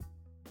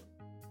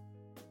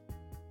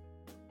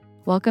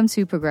Welcome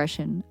to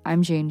Progression.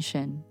 I'm Jasmine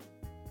Chen.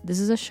 This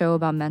is a show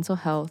about mental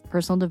health,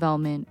 personal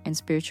development, and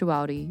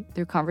spirituality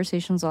through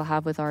conversations I'll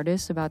have with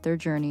artists about their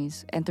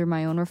journeys and through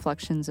my own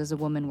reflections as a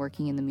woman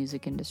working in the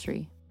music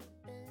industry.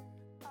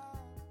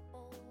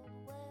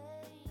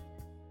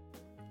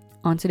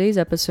 On today's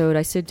episode,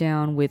 I sit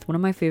down with one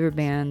of my favorite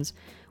bands,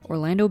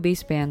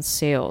 Orlando-based band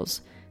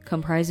Sales,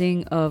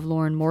 comprising of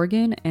Lauren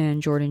Morgan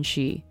and Jordan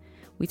Shih.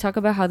 We talk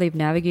about how they've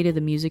navigated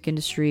the music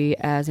industry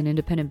as an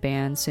independent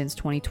band since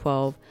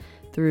 2012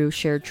 through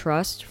shared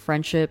trust,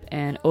 friendship,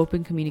 and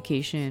open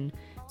communication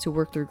to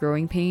work through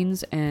growing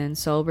pains and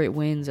celebrate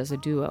wins as a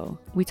duo.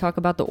 We talk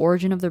about the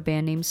origin of their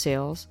band name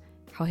Sales,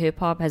 how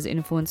hip-hop has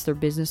influenced their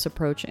business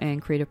approach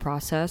and creative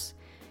process,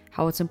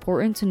 how it's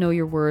important to know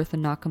your worth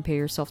and not compare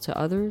yourself to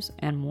others,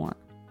 and more.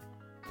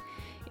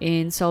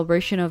 In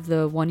celebration of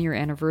the 1-year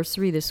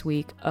anniversary this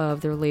week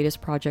of their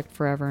latest project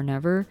Forever and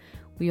Ever,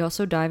 we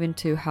also dive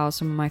into how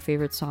some of my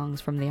favorite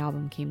songs from the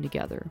album came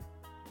together.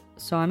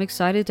 So I'm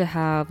excited to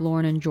have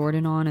Lauren and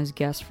Jordan on as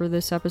guests for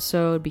this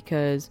episode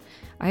because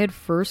I had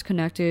first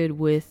connected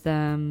with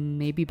them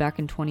maybe back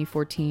in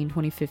 2014,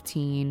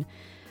 2015.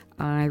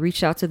 I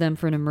reached out to them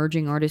for an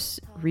emerging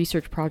artist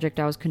research project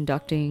I was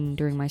conducting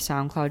during my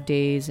SoundCloud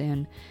days,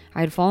 and I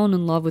had fallen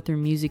in love with their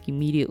music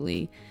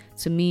immediately.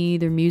 To me,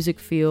 their music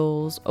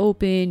feels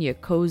open,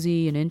 yet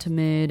cozy and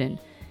intimate, and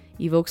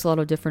evokes a lot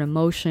of different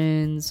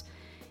emotions.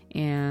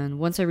 And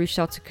once I reached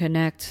out to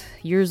connect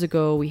years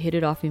ago, we hit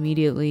it off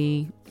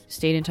immediately,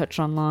 stayed in touch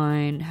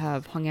online,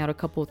 have hung out a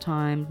couple of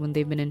times when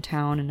they've been in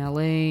town in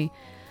LA.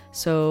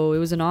 So it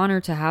was an honor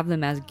to have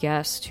them as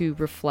guests to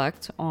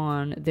reflect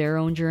on their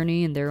own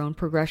journey and their own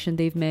progression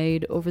they've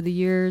made over the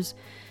years.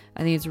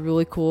 I think it's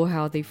really cool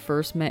how they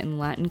first met in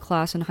Latin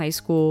class in high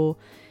school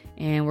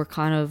and were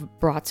kind of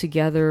brought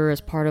together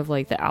as part of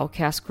like the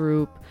outcast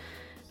group,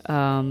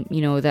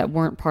 that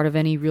weren't part of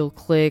any real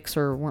cliques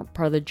or weren't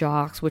part of the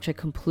jocks, which I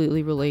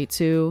completely relate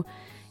to.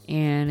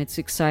 And it's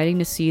exciting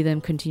to see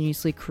them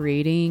continuously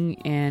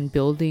creating and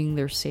building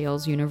their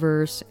Sales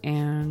universe,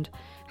 and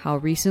how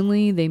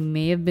recently they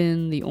may have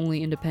been the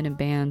only independent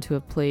band to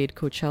have played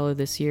Coachella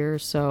this year.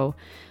 So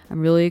I'm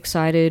really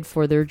excited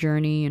for their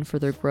journey and for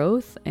their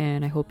growth,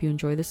 and I hope you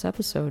enjoy this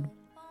episode.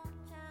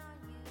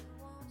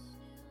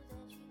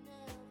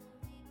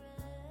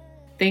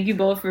 Thank you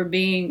both for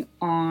being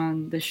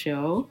on the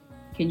show.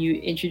 Can you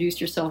introduce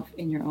yourself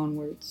in your own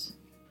words?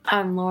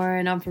 I'm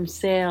Lauren. I'm from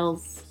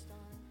Sales.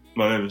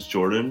 My name is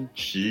Jordan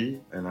Shih,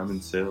 and I'm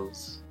in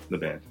Sales, the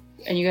band.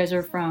 And you guys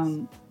are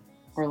from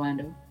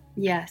Orlando?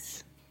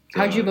 Yes.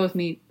 How'd you both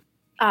meet?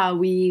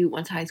 We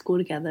went to high school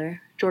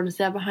together. Jordan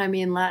sat behind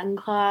me in Latin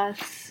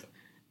class.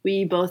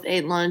 We both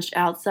ate lunch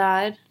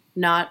outside,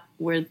 not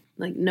where,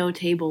 no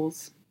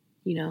tables.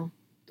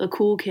 The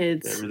cool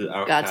kids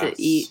got to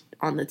eat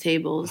on the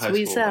tables.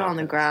 We sat on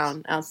the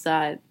ground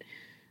outside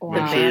the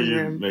band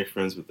room. Make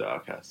friends with the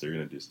outcasts. They're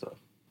going to do stuff.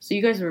 So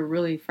you guys were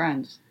really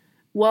friends?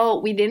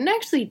 Well, we didn't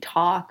actually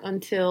talk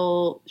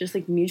until just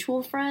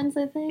mutual friends,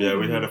 I think. Yeah,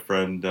 we had a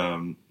friend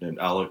named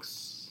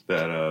Alex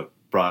that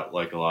brought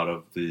a lot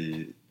of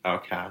the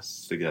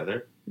outcasts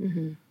together.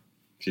 Mm-hmm.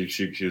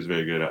 She was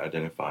very good at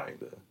identifying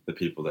the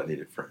people that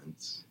needed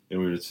friends, and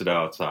we would sit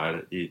outside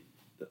and eat,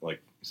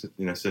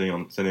 sitting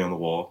on the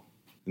wall.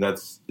 And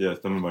that's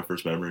some of my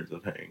first memories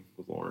of hanging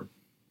with Lauren.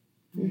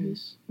 Mm-hmm.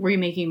 Were you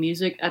making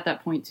music at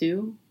that point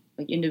too,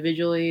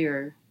 individually,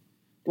 or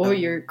what were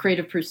your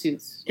creative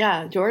pursuits?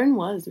 Yeah, Jordan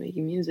was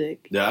making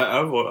music. Yeah,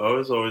 I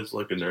was always a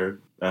nerd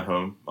at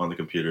home on the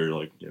computer,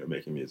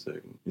 making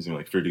music,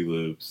 using Fruity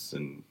Loops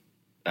and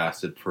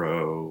Acid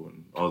Pro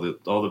and all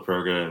the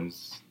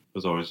programs. I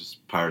was always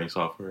just pirating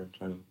software and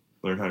trying to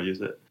learn how to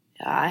use it.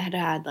 Yeah, I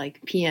had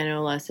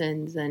piano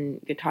lessons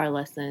and guitar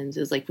lessons.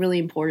 It was really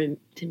important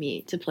to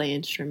me to play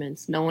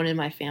instruments. No one in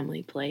my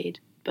family played,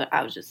 but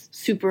I was just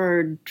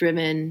super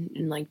driven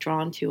and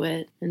drawn to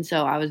it. And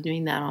so I was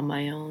doing that on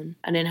my own.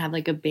 I didn't have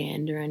a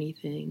band or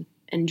anything.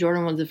 And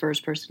Jordan was the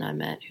first person I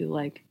met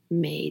who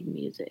made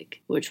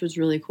music, which was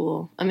really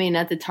cool. I mean,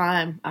 at the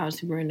time, I was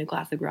super into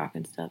classic rock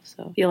and stuff,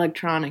 so the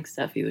electronic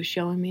stuff he was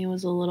showing me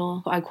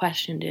I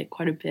questioned it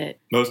quite a bit.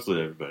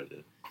 Mostly everybody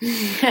did.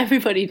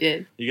 Everybody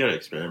did. You gotta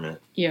experiment.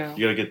 Yeah.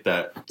 You gotta get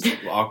that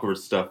awkward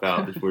stuff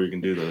out before you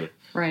can do the...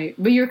 Right,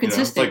 but you're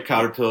consistent. It's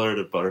caterpillar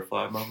to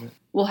butterfly moment.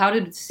 Well, how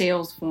did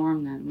Sales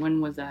form then?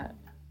 When was that?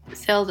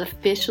 Sales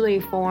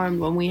officially formed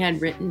when we had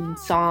written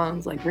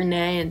songs like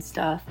Renee and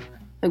stuff.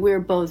 We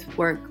were both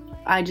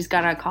I just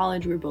got out of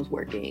college, we were both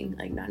working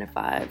 9 to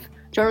 5.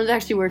 Jordan was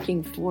actually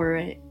working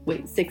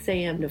 6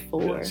 a.m. to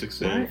 4. Yeah,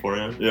 6 a.m. to 4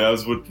 a.m. Yeah, it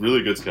was a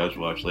really good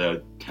schedule, actually.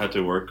 I had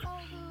to work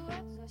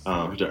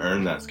to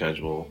earn that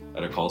schedule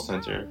at a call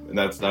center. And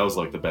that was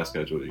the best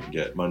schedule you can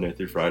get. Monday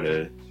through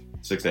Friday,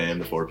 6 a.m.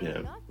 to 4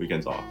 p.m.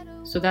 Weekends off.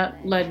 So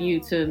that led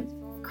you to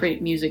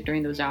create music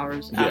during those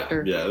hours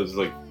after? Yeah, it was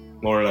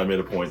Lauren and I made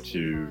a point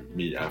to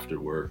meet after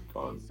work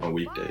on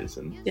weekdays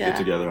and get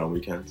together on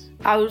weekends.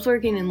 I was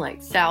working in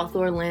like South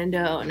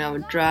Orlando, and I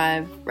would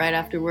drive right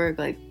after work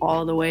like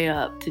all the way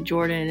up to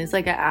Jordan. It's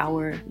like an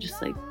hour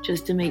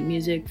just to make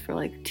music for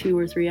like 2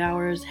 or 3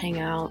 hours, hang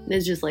out.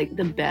 It's just like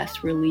the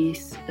best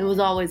release. It was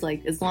always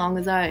like, as long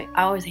as I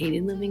always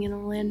hated living in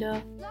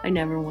Orlando. I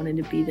never wanted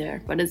to be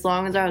there. But as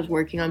long as I was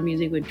working on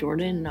music with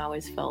Jordan, I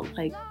always felt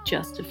like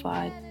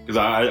justified. Because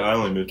I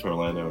only moved to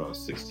Orlando when I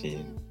was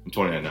 16. I'm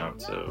 29 now,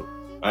 so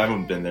I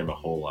haven't been there my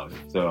whole life.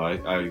 So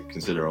I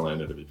consider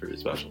Orlando to be pretty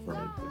special for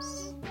me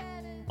because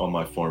all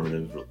my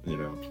formative,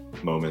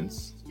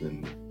 moments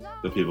and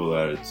the people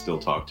that I still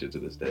talk to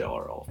this day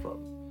are all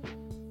from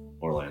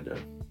Orlando.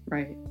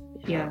 Right.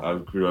 Yeah. I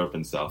grew up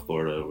in South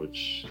Florida,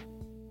 which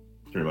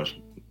pretty much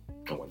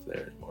no one's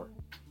there anymore.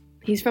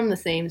 He's from the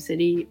same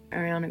city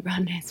Ariana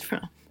Grande is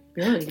from.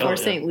 Really? Port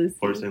St. Lucie.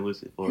 Port St.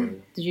 Lucie, Florida.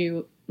 Did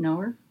you know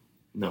her?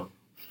 No.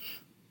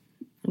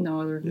 No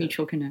other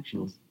mutual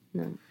connections?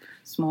 No.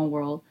 Small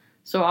world.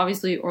 So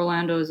obviously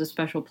Orlando is a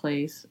special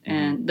place,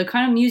 and the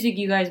kind of music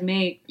you guys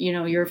make,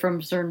 you're from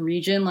a certain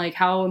region. Like,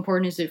 how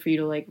important is it for you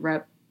to like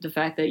rep the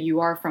fact that you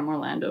are from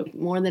Orlando?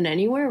 More than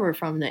anywhere, we're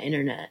from the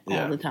internet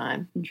all the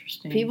time.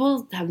 Interesting.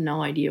 People have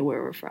no idea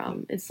where we're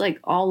from. It's like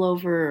all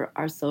over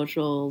our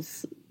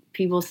socials.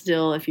 People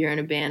still, if you're in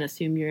a band,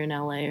 assume you're in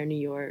LA or New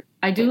York.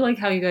 I do like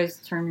how you guys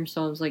term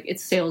yourselves like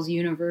it's Sales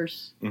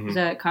Universe. Mm-hmm. Is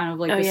that kind of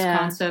like this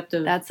concept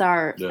of... That's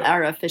our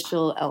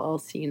official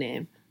LLC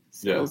name.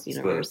 Sales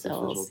Universe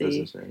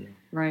LLC. Name.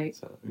 Right.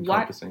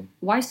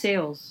 Why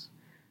sales?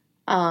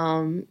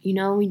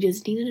 We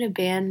just needed a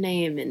band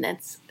name, and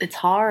it's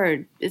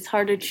hard. It's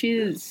hard to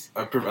choose.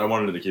 I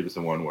wanted to keep it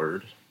in one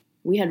word.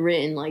 We had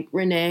written like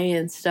Renee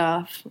and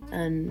stuff,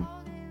 and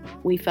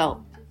we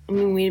felt...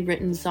 we had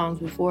written songs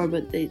before,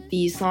 but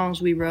these songs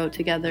we wrote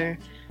together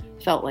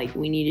felt like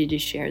we needed to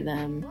share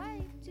them.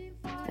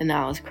 And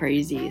that was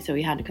crazy. So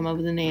we had to come up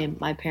with a name.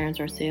 My parents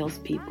are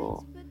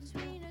salespeople.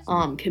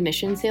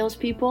 Commission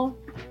salespeople.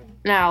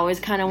 And I always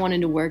kind of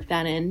wanted to work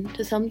that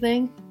into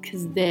something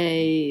because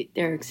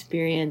their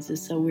experience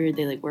is so weird.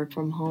 They like work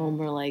from home,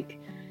 or like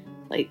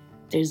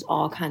there's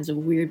all kinds of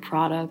weird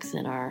products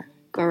in our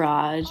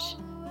garage.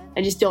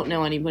 I just don't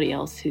know anybody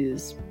else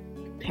whose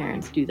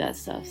parents do that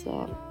stuff.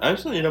 So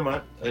actually,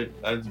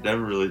 I've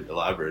never really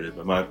elaborated,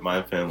 but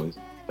my family's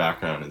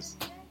background is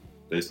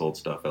they sold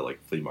stuff at like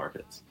flea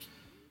markets,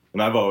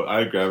 and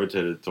I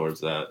gravitated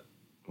towards that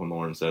when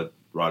Lauren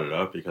brought it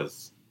up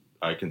because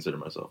I consider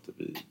myself to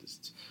be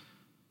just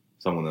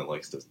someone that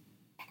likes to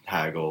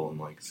haggle and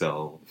like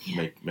sell,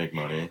 make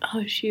money.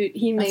 Oh shoot,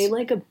 he made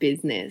like a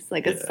business,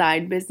 like a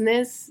side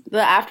business.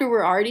 But after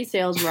we're already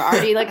sales, we're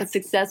already like a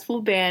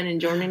successful band,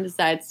 and Jordan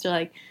decides to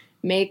like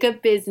make a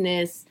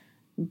business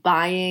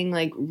buying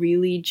like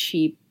really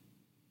cheap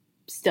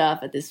stuff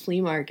at this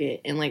flea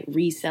market and like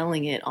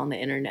reselling it on the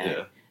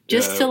internet.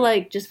 Just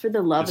for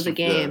the love of the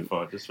game.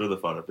 Just for the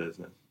fun of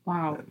business.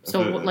 Wow.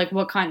 So like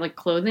what kind, like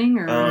clothing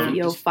or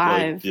VO5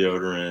 like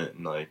deodorant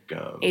and like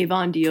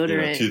Avon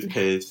deodorant,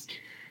 toothpaste.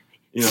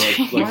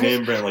 Like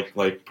name brand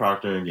like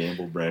Procter and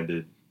Gamble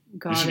branded.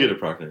 You should get a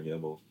Procter and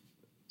Gamble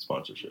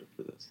sponsorship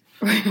for this.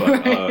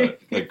 But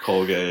like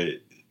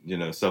Colgate,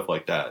 stuff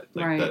like that.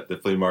 Like that the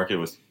flea market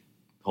was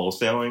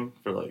wholesaling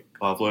for like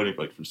offloading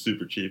like for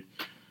super cheap,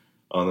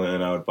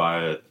 and I would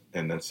buy it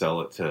and then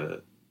sell it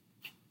to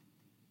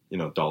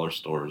dollar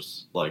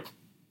stores like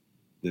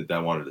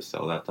that wanted to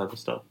sell that type of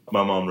stuff.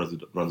 My mom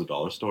runs a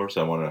dollar store,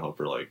 so I wanted to help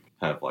her like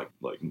have like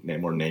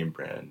more name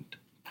brand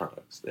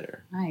products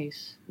there.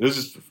 Nice. It was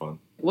just for fun.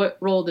 What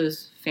role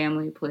does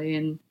family play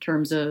in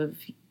terms of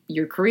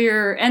your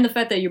career and the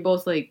fact that you're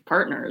both like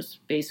partners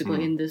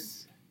basically in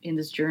this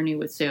journey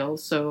with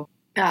sales? So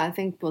yeah, I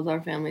think both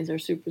our families are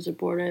super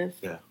supportive.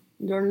 Yeah.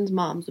 Jordan's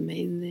mom's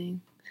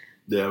amazing.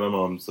 Yeah, my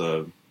mom's,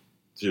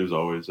 she was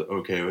always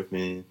okay with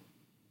me,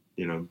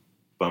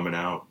 bumming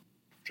out,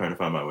 trying to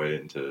find my way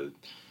into,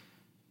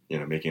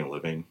 making a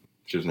living.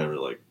 She was never,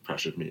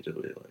 pressured me to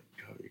be like,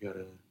 oh, you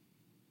gotta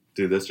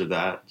do this or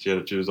that.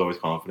 She was always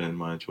confident in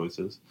my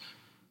choices.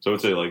 So I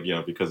would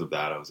say, because of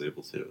that, I was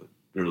able to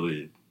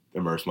really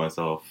immerse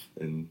myself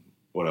in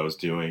what I was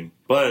doing.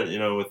 But,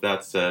 with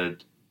that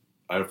said,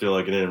 I feel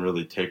like it didn't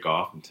really take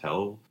off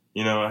until,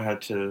 I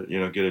had to,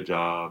 get a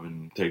job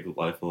and take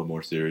life a little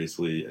more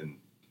seriously and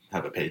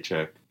have a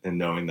paycheck, and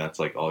knowing that's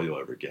all you'll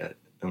ever get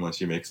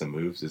unless you make some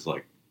moves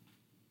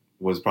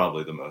was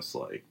probably the most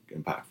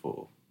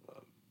impactful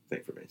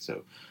thing for me.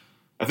 So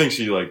I think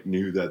she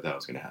knew that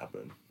was going to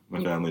happen.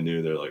 My family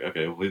knew. They're like,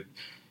 okay, well,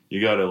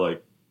 you got to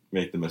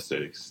make the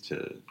mistakes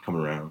to come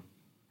around.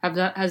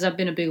 Has that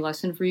been a big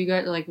lesson for you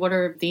guys? What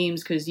are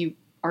themes? Because you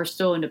are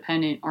still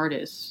independent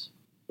artists.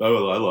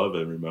 Oh, I love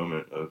every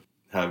moment of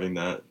having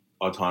that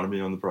autonomy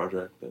on the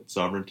project, that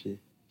sovereignty.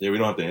 Yeah, we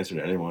don't have to answer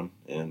to anyone,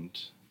 and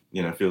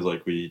it feels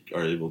like we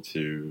are able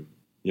to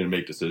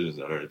make decisions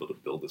that are able to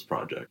build this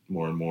project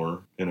more and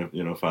more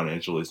in a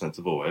financially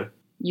sensible way.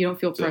 You don't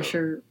feel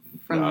pressure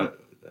from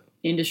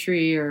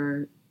industry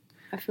or...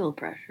 I feel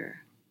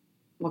pressure.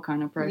 What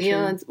kind of pressure?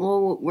 You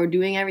know, we're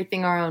doing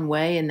everything our own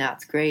way, and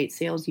that's great.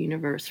 Sales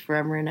universe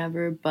forever and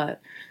ever, but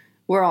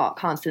we're all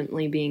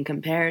constantly being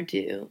compared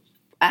to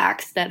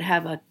acts that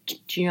have a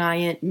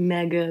giant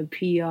mega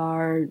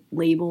PR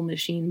label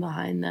machine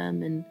behind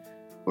them, and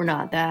we're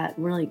not that.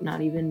 We're like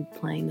not even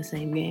playing the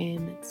same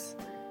game.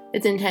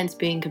 It's intense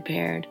being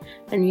compared,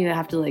 and you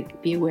have to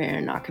like be aware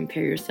and not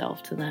compare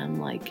yourself to them.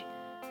 Like,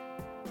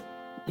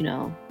 you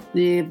know,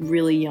 they have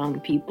really young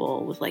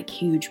people with like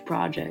huge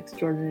projects.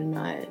 Jordan and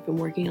I have been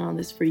working on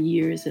this for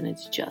years, and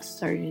it's just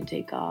starting to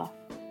take off.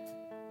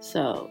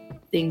 So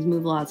things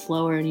move a lot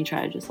slower, and you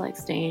try to just like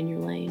stay in your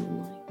lane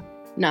and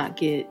like not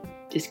get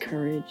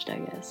discouraged, I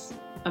guess.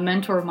 A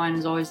mentor of mine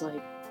is always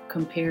like,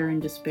 compare and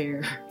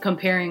despair.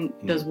 Comparing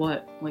does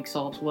what? Like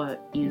solves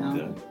what, you know?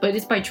 Yeah. But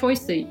it's by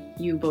choice that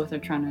you both are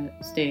trying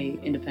to stay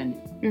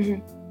independent.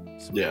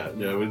 Mm-hmm. Yeah,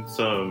 it's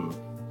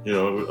you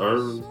know,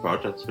 our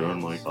project's growing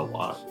like a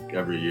lot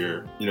every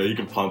year. You know, you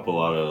can pump a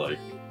lot of like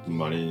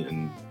money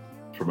and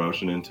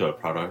promotion into a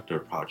product or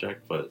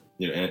project, but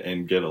you know,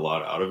 and get a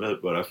lot out of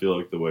it. But I feel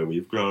like the way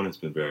we've grown, it's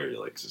been very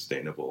like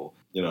sustainable.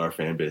 You know, our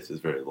fan base is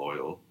very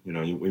loyal. You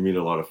know, we meet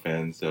a lot of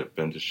fans that have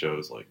been to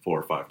shows like 4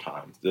 or 5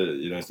 times.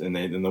 You know,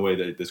 and the way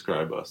they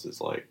describe us is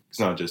like, it's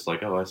not just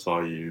like, oh, I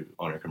saw you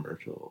on a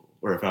commercial,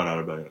 or I found out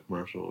about you on a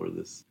commercial, or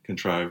this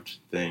contrived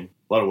thing.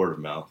 A lot of word of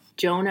mouth.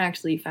 Joan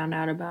actually found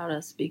out about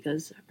us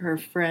because her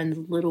friend's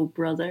little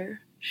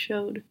brother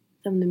showed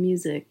them the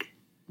music.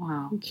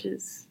 Wow. Which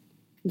is,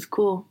 it's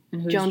cool.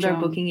 And who's Joan's Joan?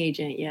 our booking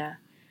agent, yeah.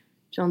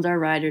 Joan's our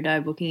ride or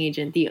die booking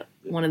agent,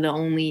 one of the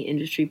only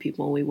industry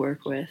people we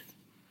work with.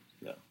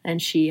 Yeah.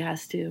 And she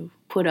has to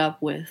put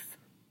up with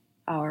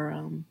our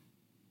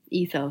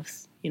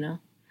ethos, you know?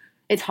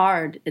 It's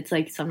hard. It's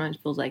like sometimes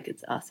feels like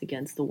it's us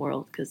against the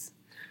world because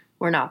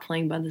we're not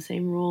playing by the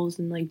same rules.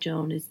 And like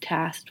Joan is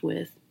tasked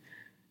with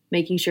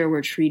making sure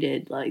we're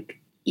treated like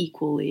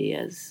equally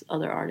as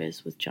other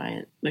artists with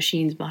giant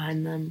machines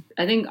behind them.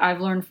 I think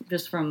I've learned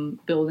just from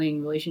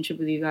building relationship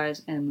with you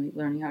guys and like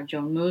learning how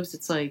Joan moves.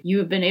 It's like you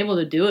have been able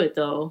to do it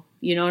though.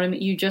 You know what I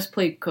mean? You just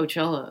played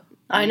Coachella.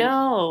 I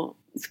know.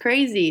 It's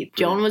crazy.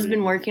 Joan has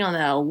been working on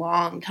that a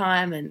long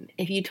time, and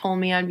if you told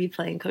me I'd be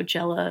playing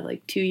Coachella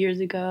like 2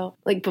 years ago,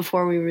 like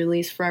before we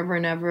released Forever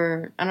and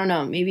Ever, I don't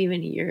know, maybe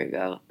even a year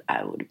ago,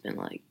 I would have been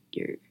like,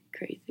 you're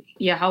crazy.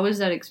 Yeah, how was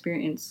that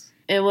experience?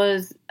 It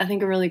was, I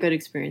think, a really good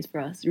experience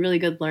for us. A really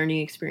good learning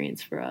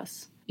experience for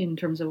us. In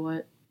terms of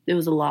what? It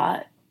was a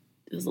lot.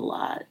 It was a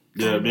lot.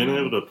 Yeah, being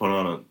able to put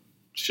on a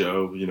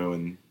show, you know,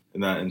 in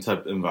that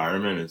type of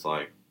environment is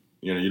like,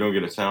 you know, you don't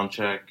get a sound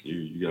check.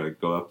 You got to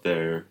go up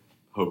there,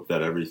 hope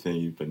that everything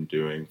you've been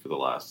doing for the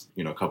last,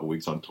 you know, couple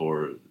weeks on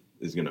tour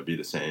is going to be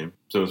the same.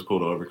 So it was cool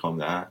to overcome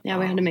that. Yeah,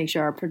 we had to make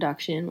sure our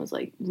production was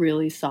like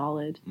really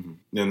solid.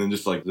 Mm-hmm. And then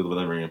just like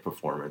delivering a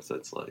performance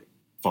that's like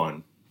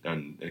fun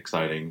and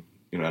exciting,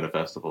 you know, at a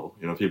festival.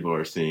 You know, people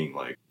are seeing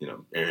like, you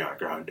know, Ariana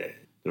Grande.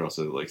 They're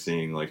also like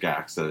seeing like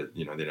acts that,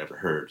 you know, they never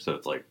heard. So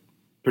it's like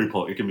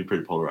it can be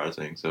pretty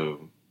polarizing.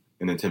 So,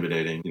 and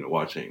intimidating, you know,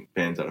 watching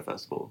bands at a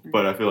festival.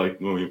 But I feel like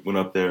when we went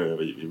up there,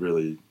 we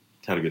really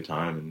had a good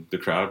time, and the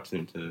crowd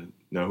seemed to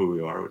know who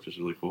we are, which is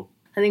really cool.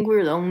 I think we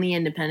were the only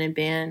independent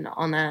band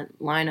on that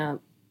lineup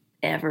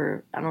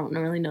ever. I don't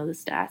really know the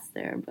stats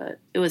there, but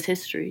it was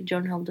history.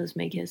 Joan helped us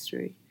make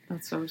history.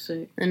 That's so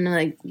sick. And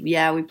like,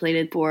 yeah, we played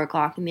at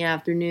 4:00 in the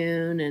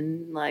afternoon,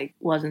 and like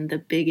wasn't the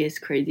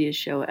biggest, craziest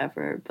show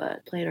ever,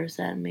 but played our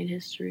set and made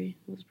history.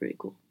 It was pretty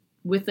cool.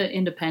 With the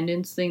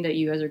independence thing that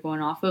you guys are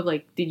going off of,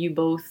 like, did you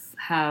both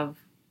have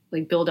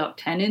like build out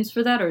tenants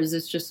for that, or is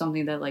this just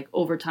something that like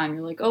over time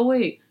you're like, oh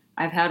wait,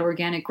 I've had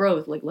organic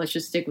growth, like let's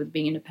just stick with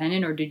being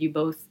independent? Or did you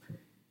both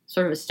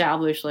sort of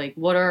establish like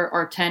what are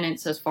our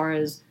tenets as far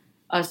as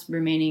us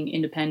remaining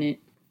independent?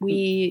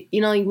 We,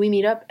 you know, like, we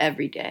meet up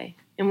every day,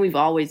 and we've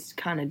always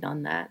kind of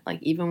done that,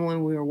 like even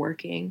when we were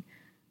working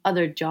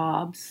other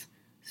jobs.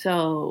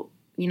 So,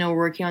 you know,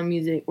 working on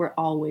music, we're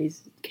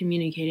always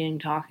communicating,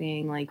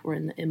 talking, like we're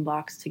in the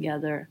inbox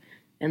together.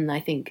 And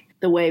I think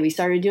the way we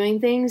started doing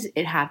things,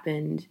 it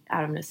happened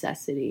out of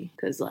necessity,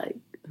 because like,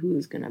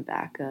 who's gonna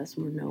back us?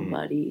 We're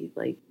nobody.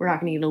 Like, we're not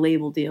gonna get a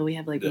label deal. We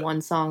have like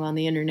one song on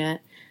the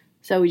internet.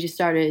 So we just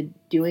started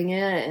doing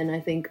it, and I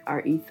think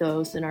our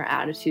ethos and our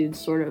attitudes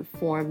sort of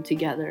formed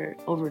together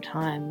over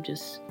time.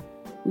 Just,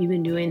 we've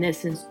been doing this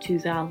since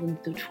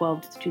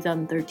 2012 to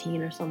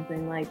 2013 or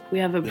something. Like, we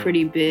have a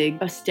pretty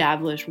big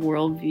established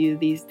worldview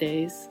these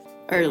days,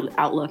 or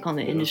outlook on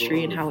the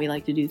industry and how we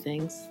like to do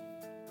things.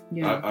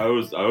 Yeah, I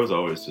was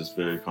always just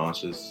very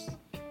conscious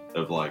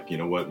of like, you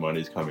know, what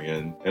money's coming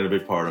in, and a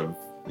big part of,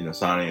 you know,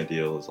 signing a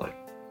deal is like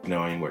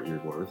knowing what you're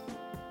worth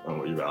and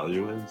what your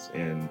value is,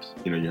 and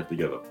you know, you have to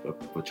give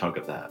a chunk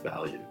of that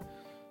value.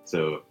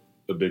 So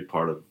a big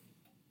part of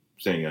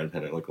staying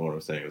independent, like Lauren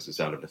was saying, was just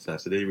out of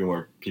necessity.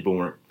 People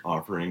weren't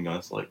offering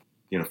us like,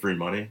 you know, free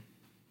money.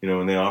 You know,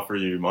 when they offer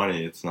you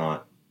money, it's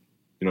not,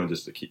 you don't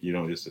just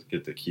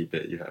get to keep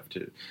it. You have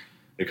to.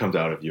 It comes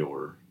out of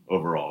your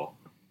overall.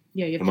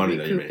 Yeah, you have the to money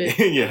that you recoup make.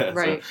 it. Yeah,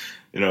 right. So,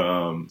 you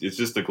know, it's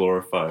just a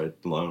glorified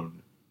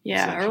loan.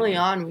 Yeah, early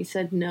on we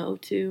said no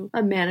to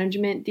a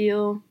management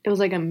deal. It was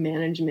like a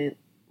management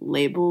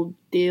label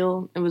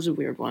deal. It was a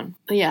weird one.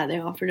 But yeah, they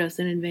offered us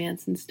an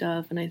advance and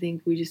stuff, and I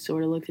think we just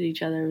sort of looked at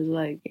each other and was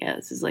like, yeah,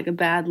 this is like a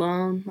bad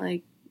loan.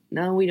 Like,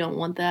 no, we don't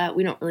want that.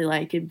 We don't really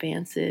like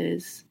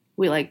advances.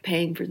 We like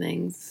paying for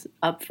things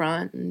up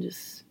front and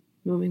just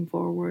moving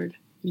forward.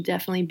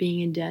 Definitely being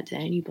in debt to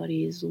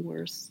anybody is the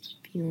worst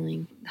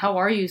feeling. How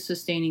are you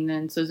sustaining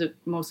then? So is it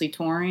mostly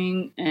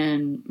touring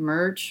and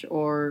merch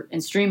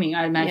and streaming?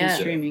 I imagine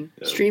streaming.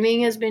 Yeah.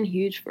 Streaming has been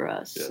huge for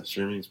us. Yeah,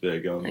 streaming's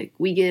big. Like,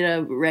 we get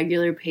a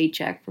regular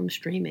paycheck from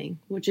streaming,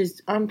 which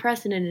is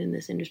unprecedented in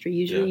this industry.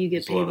 Usually you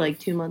get paid like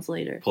 2 months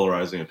later.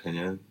 Polarizing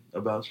opinion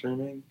about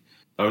streaming.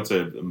 I would say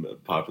a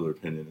popular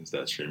opinion is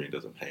that streaming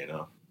doesn't pay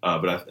enough.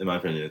 But in my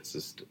opinion, it's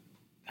just,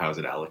 how is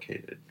it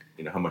allocated?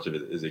 You know, how much of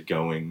it is it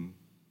going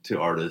to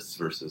artists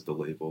versus the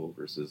label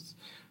versus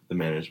the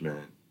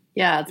management?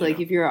 Yeah, it's like,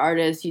 if you're an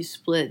artist, you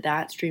split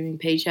that streaming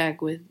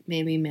paycheck with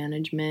maybe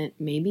management,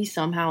 maybe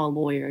somehow a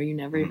lawyer, you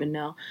never even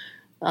know,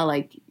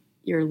 like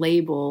your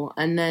label,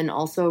 and then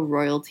also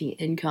royalty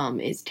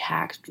income is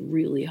taxed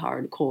really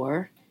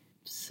hardcore.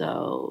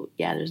 So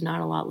yeah, there's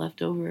not a lot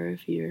left over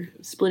if you're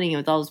splitting it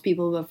with all those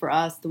people. But for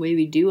us, the way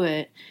we do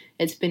it,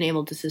 it's been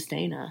able to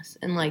sustain us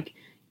and like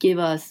give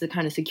us the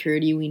kind of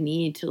security we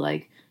need to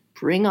like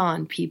bring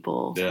on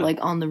people like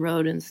on the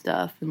road and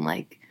stuff, and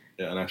like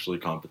and actually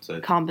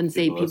compensate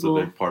people. That's a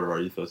big part of our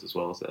ethos as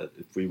well, is that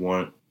if we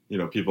want, you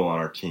know, people on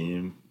our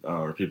team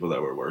or people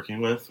that we're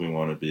working with, we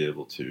want to be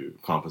able to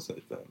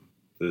compensate them.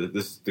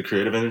 The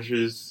creative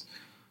industries,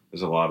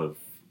 there's a lot of,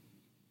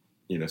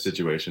 you know,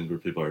 situations where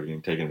people are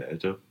getting taken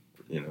advantage of,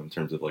 you know, in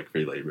terms of like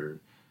free labor.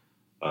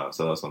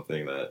 So that's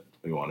something that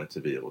we wanted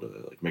to be able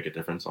to like make a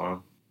difference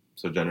on.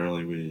 So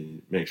generally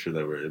we make sure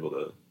that we're able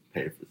to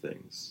pay for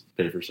things,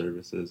 pay for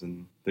services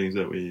and things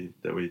that we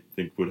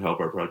think would help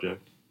our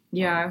project.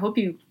 Yeah, I hope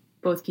you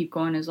both keep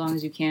going as long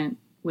as you can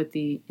with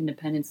the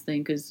independence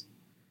thing, because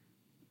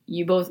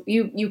you both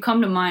you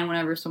come to mind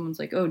whenever someone's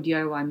like, oh,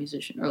 DIY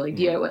musician, or like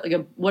DIY,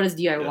 like what is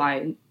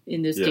DIY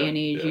in this day and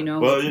age, you know?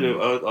 Well, you know,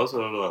 I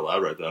also don't know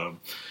elaborate that.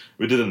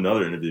 We did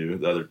another interview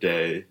the other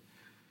day,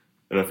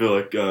 and I feel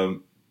like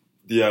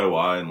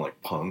DIY and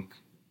like punk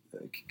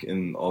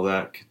and all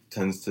that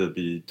tends to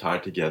be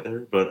tied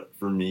together. But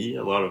for me,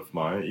 a lot of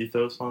my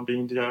ethos on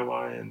being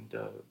DIY and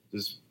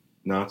just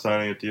not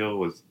signing a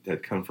deal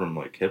had come from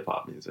like hip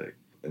hop music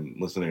and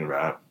listening to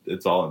rap.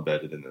 It's all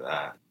embedded into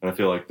that, and I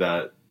feel like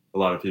that a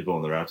lot of people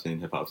in the rap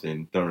scene, hip hop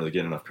scene, don't really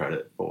get enough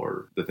credit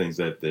for the things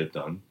that they've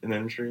done in the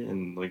industry,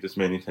 and like just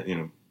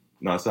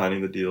not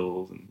signing the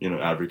deals and, you know,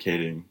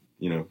 advocating,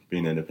 you know,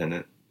 being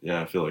independent.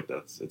 Yeah, I feel like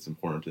it's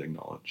important to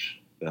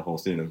acknowledge that whole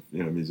scene of,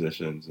 you know,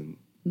 musicians and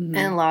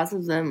lots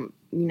of them,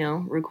 you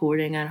know,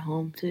 recording at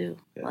home too.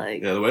 The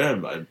way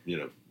I you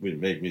know, we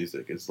make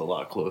music is a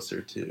lot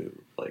closer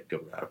to like a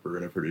rapper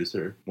and a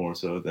producer more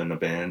so than a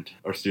band.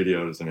 Our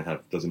studio doesn't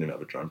even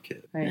have a drum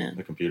kit,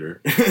 a computer,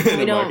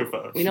 and a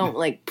microphone. We don't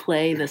like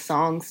play the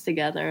songs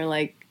together.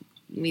 Like,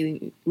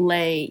 we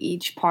lay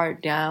each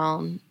part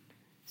down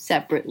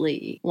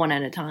separately, one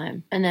at a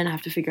time, and then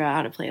have to figure out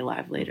how to play it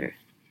live later.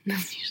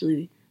 That's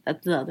the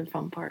other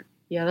fun part.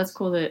 Yeah, that's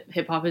cool that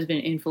hip-hop has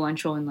been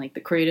influential in, like,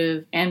 the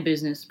creative and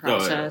business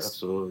process. Oh, yeah,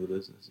 absolutely, the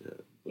business,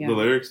 yeah. The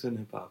lyrics in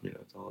hip-hop, you know,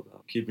 it's all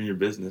about keeping your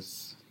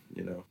business,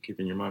 you know,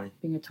 keeping your money.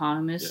 Being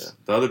autonomous. Yeah,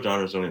 the other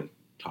genres don't even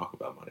talk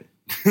about money.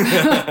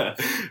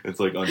 It's,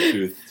 like,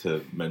 uncouth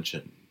to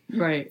mention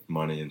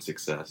money and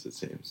success, it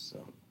seems,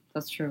 so.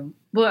 That's true.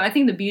 Well, I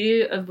think the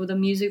beauty of the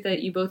music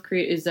that you both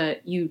create is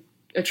that you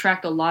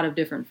attract a lot of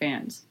different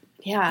fans.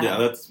 Yeah. Yeah,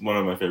 that's one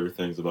of my favorite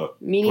things about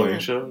playing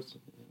shows.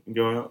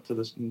 Going out to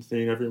this and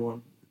seeing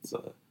everyone, it's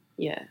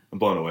I'm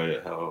blown away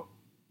at how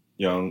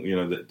young, you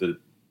know, the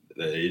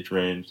age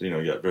range. You know,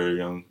 you got very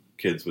young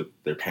kids with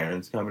their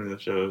parents coming to the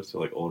shows, so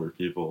like older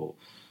people.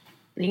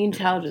 You can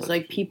tell just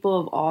like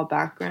people of all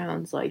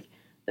backgrounds, like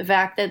the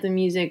fact that the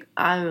music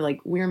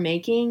we're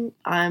making,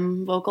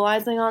 I'm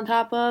vocalizing on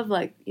top of,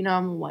 like, you know,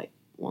 I'm a white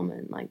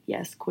woman, like,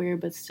 yes, queer,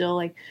 but still,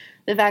 like,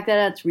 the fact that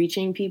that's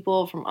reaching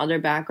people from other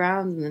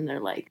backgrounds, and then they're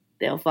like,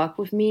 they'll fuck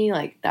with me,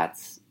 like,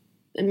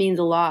 it means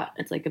a lot.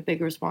 It's like a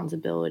big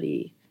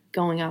responsibility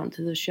going out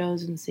into the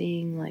shows and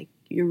seeing like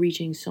you're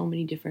reaching so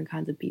many different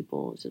kinds of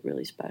people. It's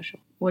really special.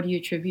 What do you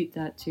attribute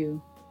that to?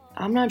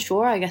 I'm not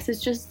sure. I guess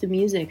it's just the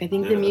music. I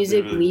think the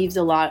music leaves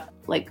a lot,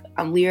 like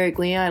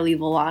lyrically, I leave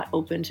a lot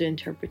open to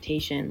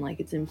interpretation. Like,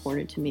 it's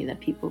important to me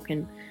that people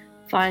can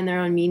find their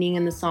own meaning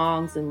in the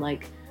songs. And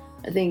like,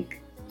 I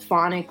think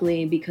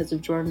phonically, because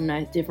of Jordan and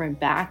I's different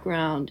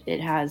background,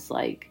 it has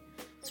like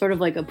sort of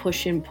like a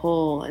push and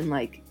pull, and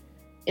like,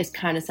 it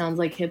kind of sounds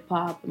like hip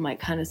hop. It might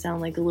kind of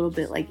sound like a little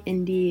bit like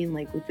indie, and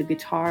like with the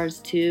guitars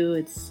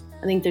too.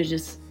 I think there's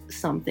just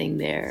something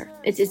there.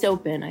 It's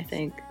open. I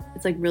think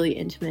it's like really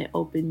intimate,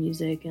 open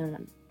music,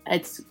 and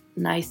it's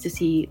nice to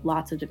see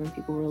lots of different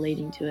people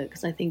relating to it,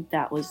 because I think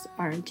that was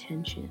our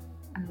intention.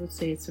 I would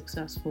say it's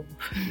successful,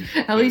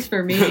 at least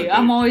for me.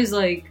 I'm always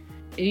like,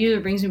 it either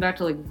brings me back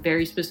to like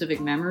very specific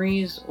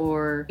memories,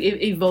 or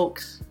it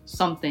evokes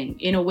something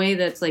in a way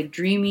that's like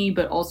dreamy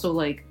but also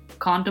like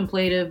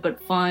contemplative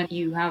but fun.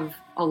 You have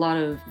a lot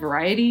of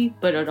variety,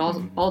 but it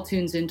all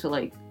tunes into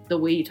like the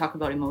way you talk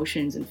about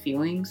emotions and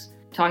feelings.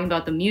 Talking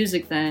about the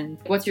music, then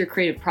what's your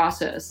creative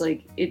process?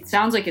 Like, it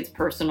sounds like it's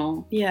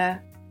personal. Yeah.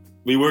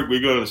 We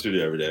go to the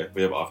studio every day.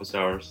 We have office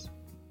hours.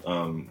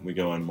 We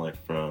go in like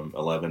from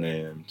 11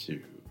 a.m.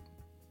 to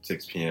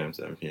 6 p.m.,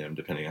 7 p.m.,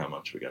 depending on how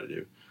much we got to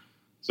do.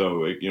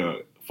 So,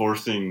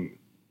 forcing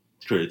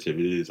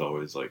creativity is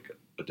always like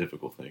a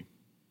difficult thing.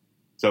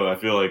 So I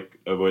feel like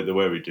the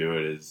way we do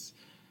it is,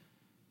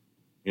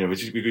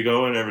 we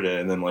go in every day,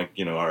 and then like,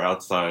 our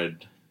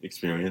outside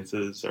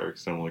experiences, our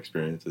external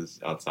experiences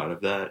outside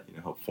of that,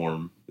 help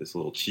form this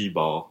little chi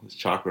ball, this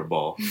chakra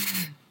ball,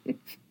 I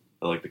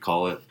like to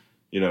call it.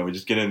 We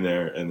just get in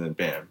there and then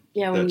bam.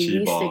 Yeah, when you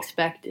least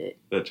expect it.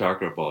 That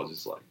chakra ball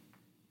just like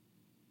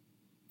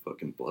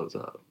fucking blows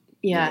up.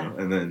 Yeah.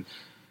 And then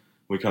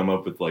we come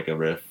up with like a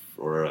riff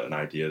or an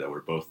idea that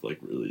we're both like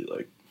really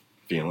like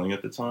feeling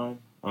at the time.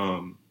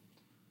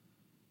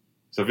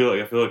 So I feel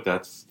like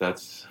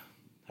that's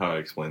how I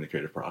explain the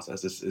creative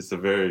process. It's a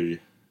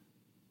very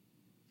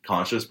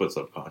conscious but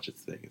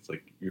subconscious thing. It's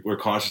like we're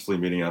consciously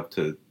meeting up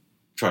to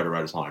try to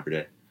write a song every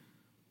day,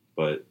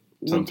 but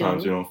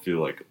sometimes we don't feel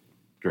like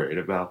great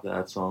about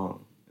that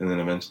song, and then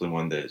eventually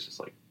one day it's just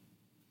like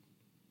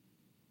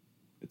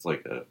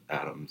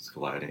atoms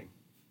colliding.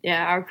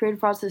 Yeah, our creative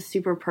process is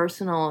super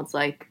personal. It's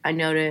like, I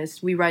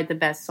noticed we write the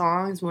best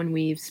songs when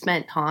we've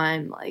spent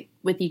time like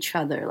with each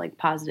other, like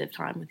positive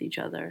time with each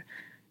other,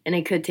 and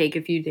it could take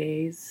a few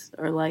days,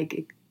 or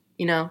like,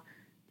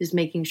 just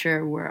making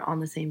sure we're on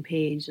the same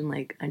page, and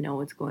like I know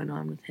what's going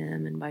on with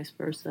him and vice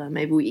versa.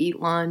 Maybe we eat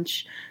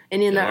lunch,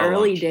 and in the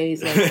early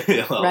days,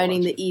 like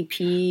writing the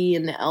EP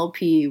and the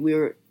LP, we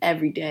were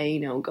every day,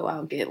 go out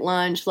and get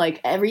lunch.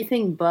 Like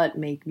everything but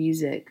make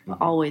music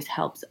always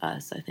helps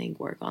us, I think,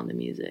 work on the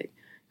music,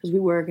 because we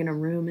work in a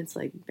room. It's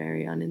like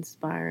very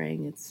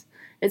uninspiring.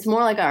 It's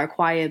more like our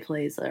quiet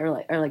place,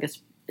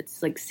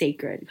 it's like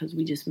sacred, because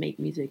we just make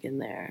music in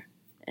there,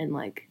 and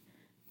like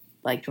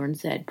Jordan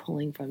said,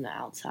 pulling from the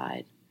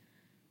outside.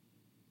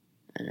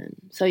 And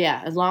so,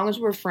 yeah, as long as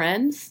we're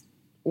friends,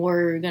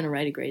 we're going to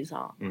write a great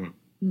song.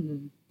 Mm-hmm.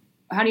 Mm-hmm.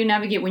 How do you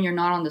navigate when you're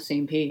not on the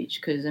same page?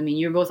 Because,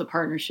 you're both a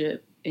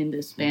partnership in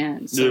this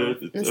band. So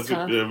it's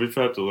tough. We've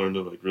had to learn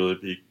to like really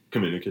be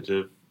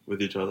communicative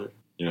with each other.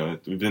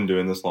 We've been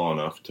doing this long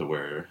enough to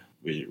where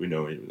we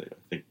know, I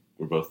think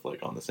we're both like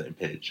on the same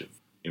page of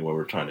what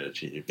we're trying to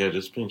achieve. Yeah,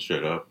 just being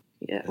straight up.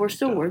 Yeah, we're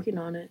still working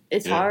on it.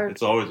 It's hard.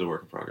 It's always a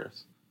work in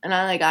progress. And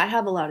I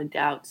have a lot of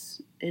doubts,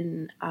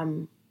 and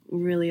I'm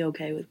really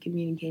okay with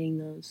communicating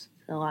those.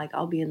 So like,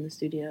 I'll be in the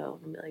studio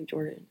and I'll be like,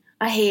 Jordan,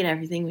 I hate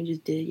everything we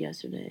just did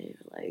yesterday.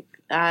 Like,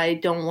 I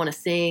don't want to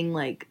sing.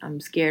 Like,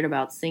 I'm scared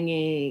about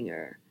singing,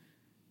 or,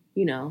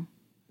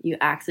 you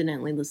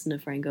accidentally listen to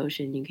Frank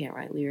Ocean, you can't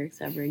write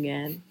lyrics ever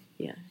again.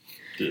 Yeah.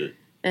 Dude.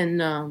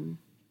 And,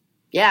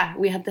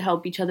 we have to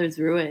help each other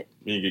through it.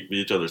 Be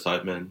each other's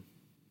sidemen.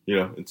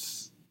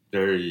 It's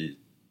very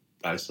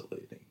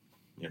isolating.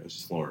 It's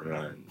just Lauren and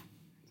I, and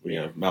we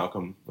have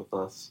Malcolm with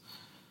us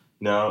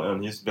now,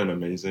 and he's been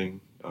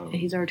amazing.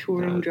 He's our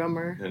touring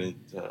drummer. And he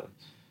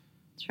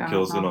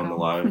kills it on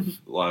the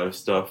live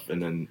stuff,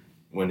 and then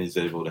when he's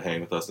able to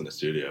hang with us in the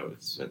studio,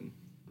 it's been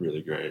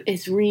really great.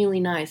 It's really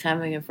nice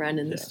having a friend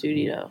in the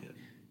studio,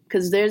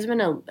 because there's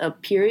been a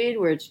period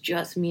where it's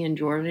just me and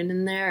Jordan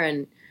in there,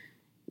 and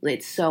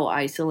it's so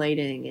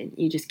isolating, and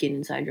you just get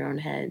inside your own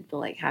head. But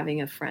like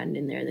having a friend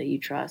in there that you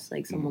trust,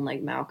 like someone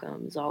like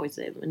Malcolm, is always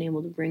been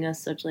able to bring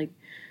us such like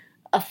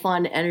a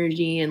fun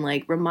energy, and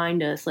like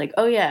remind us like,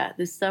 oh yeah,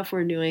 this stuff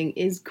we're doing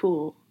is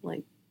cool.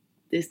 Like,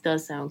 this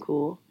does sound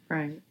cool.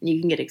 Right. And you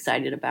can get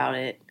excited about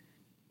it.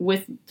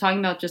 With talking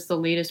about just the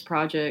latest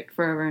project,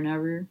 Forever and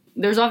Ever,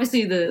 there's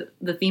obviously the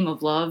theme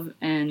of love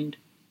and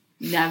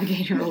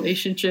navigating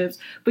relationships,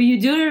 but you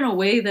do it in a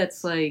way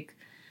that's like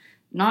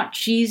not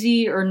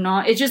cheesy or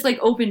not, it's just like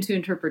open to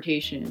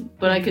interpretation.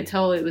 But I could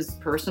tell it was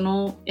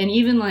personal. And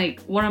even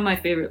like one of my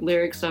favorite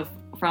lyrics stuff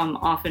from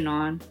Off and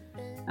On,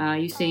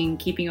 you sing,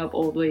 keeping up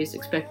old ways,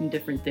 expecting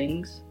different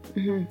things.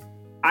 Mm-hmm.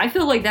 I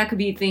feel like that could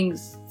be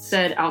things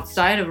said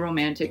outside of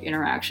romantic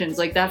interactions.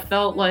 Like, that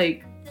felt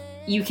like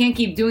you can't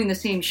keep doing the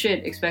same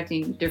shit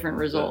expecting different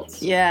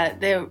results. Yeah,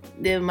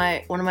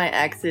 one of my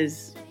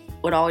exes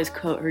would always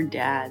quote her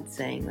dad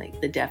saying,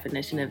 like, the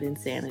definition of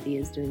insanity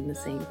is doing the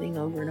same thing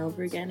over and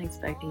over again,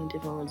 expecting a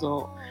different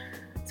result.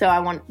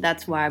 So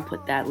that's why I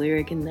put that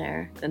lyric in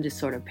there and just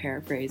sort of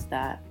paraphrase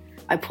that.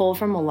 I pull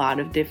from a lot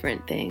of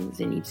different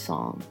things in each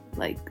song.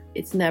 Like,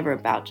 it's never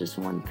about just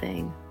one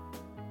thing,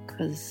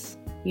 because,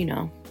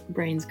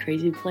 brain's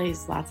crazy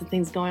place, lots of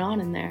things going on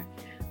in there.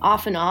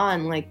 Off and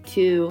On, like,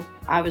 too,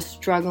 I was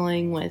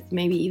struggling with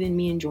maybe even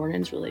me and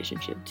Jordan's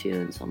relationship, too,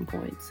 in some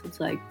points. It's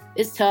like,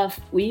 it's tough.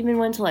 We even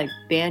went to, like,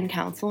 band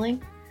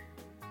counseling.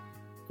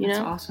 That's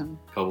awesome.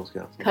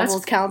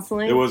 Couples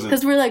counseling. It wasn't,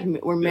 because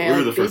we're married, we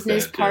were the first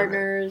business band,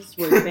 partners,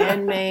 we're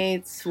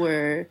bandmates,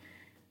 we're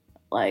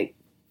like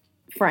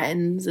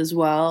friends as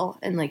well,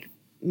 and like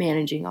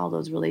managing all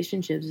those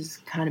relationships has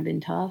kind of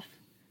been tough.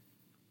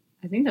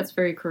 I think that's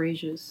very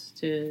courageous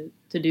to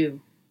do.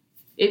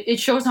 It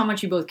shows how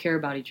much you both care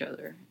about each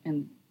other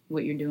and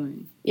what you're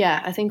doing.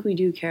 Yeah, I think we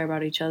do care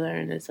about each other,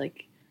 and it's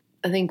like,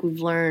 I think we've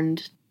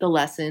learned the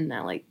lesson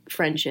that like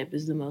friendship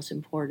is the most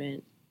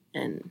important,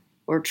 and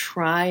we're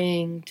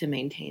trying to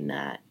maintain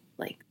that,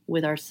 like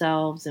with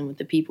ourselves and with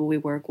the people we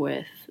work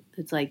with.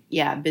 It's like,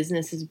 yeah,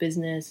 business is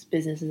business.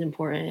 Business is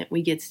important.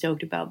 We get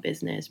stoked about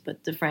business,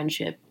 but the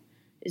friendship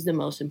is the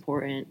most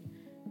important,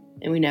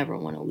 and we never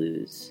want to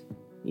lose,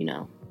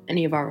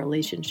 any of our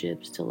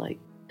relationships to like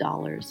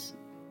dollars.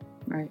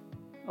 Right.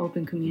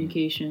 Open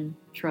communication,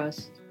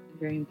 trust,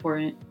 very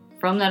important.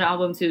 From that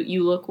album to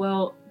You Look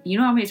Well, you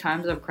know how many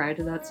times I've cried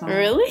to that song?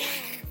 Really?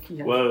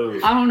 Yeah. Whoa.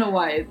 I don't know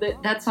why.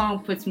 That song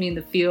puts me in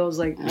the feels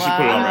like... You should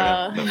put it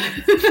on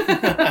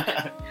right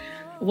now.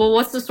 Well,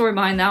 what's the story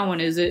behind that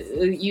one? Is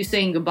it you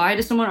saying goodbye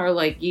to someone, or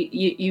like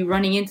you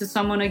running into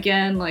someone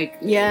again? Like,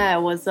 yeah,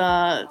 it was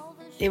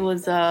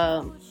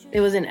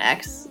an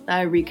ex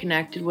I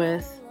reconnected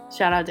with.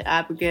 Shout out to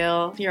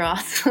Abigail. You're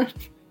awesome.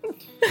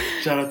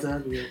 Shout out to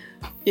Abigail.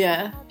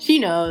 Yeah, she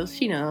knows.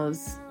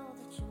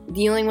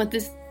 Dealing with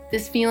this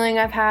feeling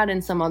I've had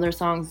in some other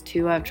songs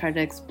too, I've tried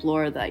to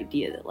explore the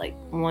idea that like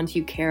once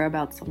you care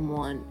about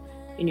someone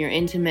and you're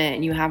intimate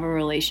and you have a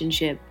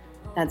relationship,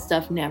 that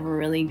stuff never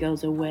really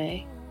goes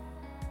away.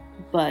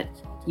 But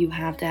you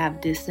have to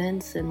have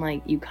distance, and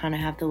like you kind of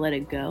have to let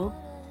it go,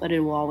 but it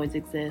will always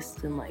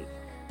exist. And like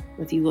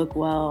with You Look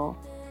Well,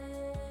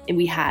 and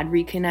we had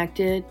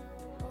reconnected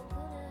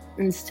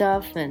and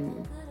stuff,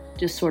 and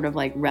just sort of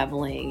like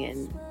reveling,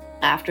 and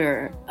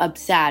after a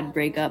sad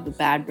breakup, a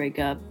bad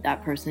breakup,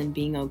 that person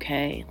being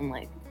okay and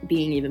like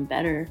being even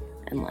better,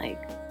 and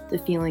like the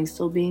feeling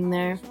still being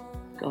there,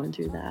 going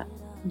through that.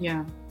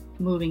 Yeah,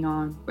 moving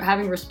on,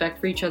 having respect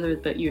for each other,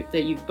 that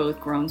you've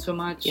both grown so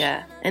much.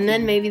 Yeah, and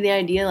then maybe the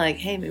idea like,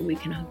 hey, maybe we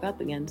can hook up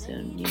again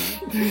soon.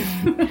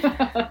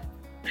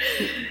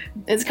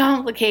 It's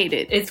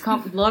complicated.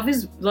 Love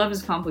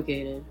is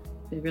complicated.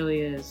 It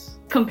really is.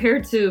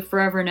 Compared to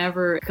Forever and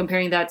Ever,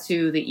 comparing that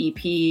to the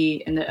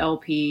EP and the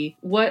LP,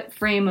 what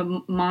frame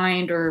of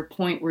mind or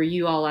point were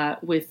you all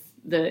at with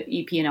the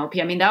EP and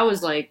LP? I mean, that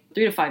was like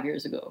 3 to 5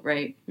 years ago,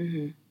 right?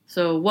 Mm-hmm.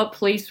 So what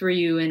place were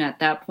you in at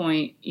that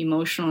point,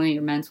 emotionally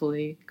or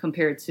mentally,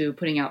 compared to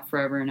putting out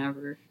Forever and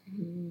Ever?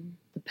 Mm-hmm.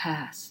 The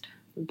past.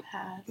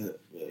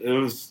 It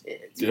was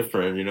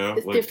different,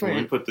 It's like different.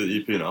 When we put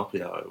the EP and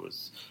LP out,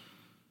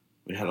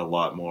 we had a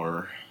lot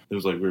more. It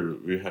was like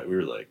we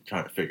were like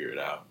trying to figure it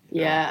out.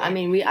 Yeah, like, I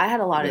mean, I had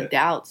a lot of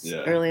doubts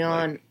early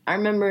on. Like, I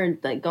remember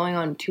like going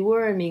on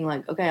tour and being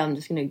like, okay, I'm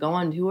just gonna go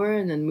on tour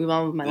and then move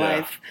on with my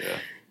life. Yeah.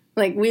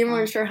 Like we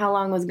weren't sure how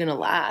long it was gonna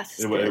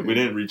last. We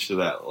didn't reach to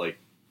that like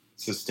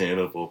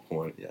sustainable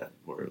point yet,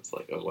 where it's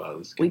like, oh wow,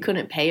 this. We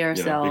couldn't pay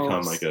ourselves.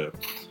 Become like a.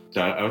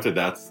 I would say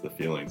that's the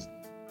feelings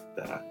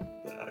that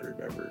I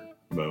remember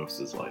most,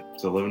 is like,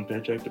 so living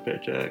paycheck to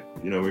paycheck.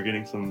 We're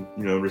getting some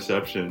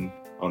reception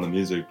on the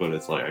music, but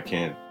it's like I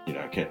can't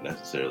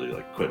necessarily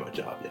like quit my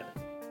job yet.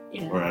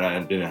 Yeah. Or I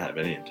didn't have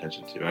any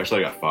intention to.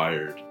 Actually, I got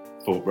fired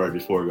right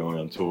before going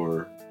on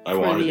tour. I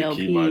wanted to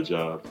keep my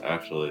job,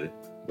 actually,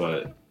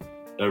 but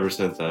ever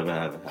since I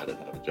haven't had to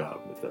have a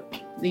job with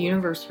it. The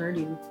universe heard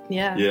you.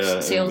 Yeah. Yeah.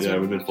 Sales.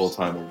 We've been full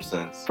time ever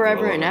since.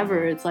 Forever and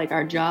ever, it's like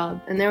our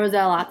job, and there was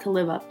a lot to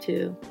live up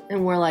to,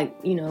 and we're like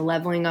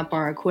leveling up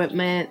our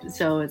equipment,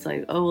 so it's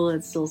like, oh, will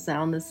it still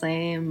sound the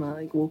same?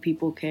 Like, will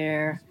people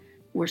care?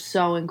 We're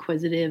so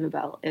inquisitive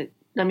about it.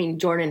 I mean,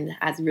 Jordan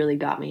has really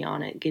got me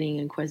on it, getting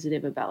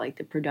inquisitive about like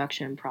the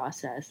production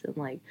process and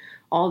like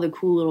all the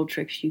cool little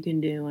tricks you can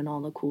do and all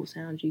the cool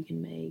sounds you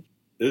can make.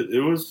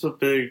 It was a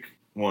big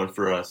one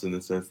for us in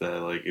the sense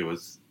that like it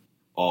was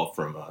all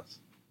from us.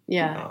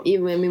 Yeah,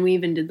 we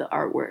even did the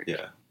artwork.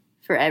 Yeah.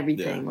 For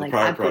everything, like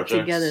I put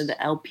together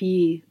the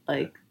LP,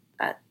 like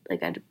we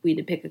had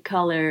to pick a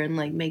color and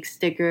like make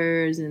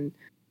stickers, and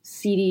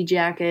CD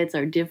jackets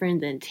are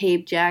different than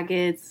tape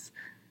jackets.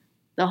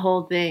 The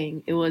whole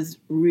thing, it was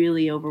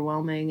really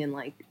overwhelming, and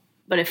like,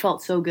 but it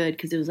felt so good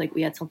because it was like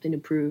we had something to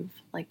prove.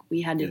 Like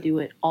we had to do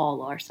it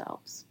all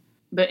ourselves.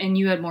 And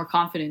you had more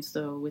confidence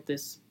though with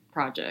this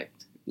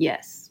project.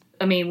 Yes.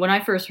 I mean, when I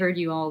first heard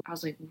you all, I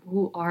was like,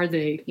 who are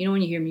they?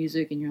 When you hear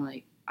music and you're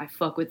like, I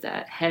fuck with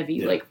that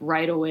heavy, like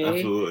right away.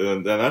 Absolutely,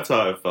 and that's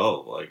how I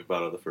felt like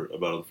about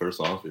the first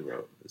songs we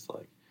wrote. It's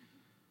like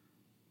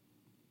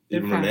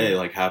even Renee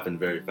like happened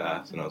very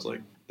fast, and I was like,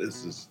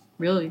 this is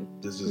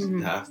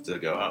has to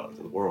go out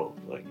into the world,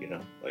 like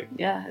like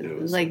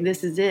it was like,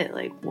 this is it.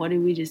 Like, what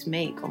did we just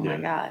make? Oh my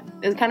god,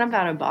 it was kind of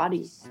out of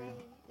body.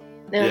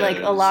 There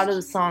like a lot of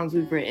the songs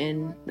we've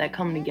written that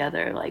come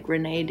together, like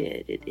Renee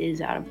did. It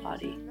is out of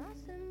body.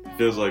 It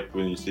feels like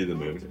when you see the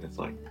moon and it's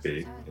like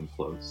big and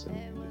close and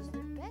you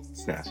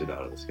just snatch it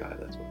out of the sky.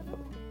 That's what it felt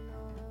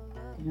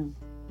like.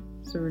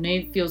 So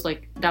Renee feels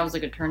like that was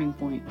like a turning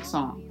point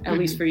song, at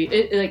least for you.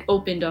 It like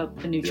opened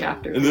up a new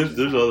chapter. And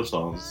there's other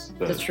songs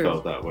that That's true.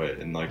 felt that way,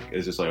 and like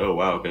it's just like, oh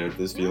wow, okay, if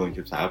this feeling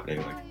keeps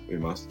happening, like we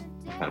must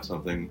have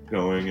something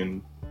going,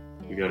 and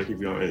we got to keep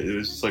going. It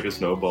was just like a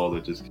snowball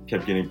that just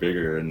kept getting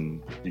bigger,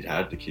 and you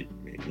had to keep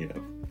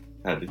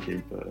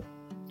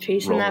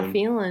chasing rolling. that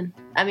feeling.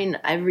 I mean,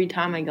 every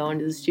time I go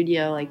into the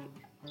studio, like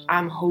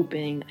I'm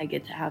hoping I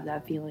get to have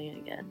that feeling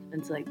again.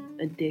 It's like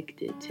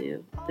addicted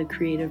to the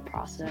creative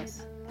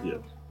process. Yeah.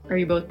 Are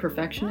you both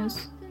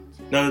perfectionists?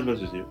 Not as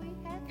much as you.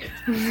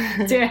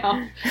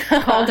 Damn.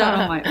 Called out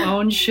on my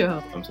own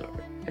show. I'm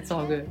sorry. It's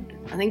all good.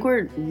 I think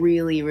we're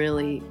really,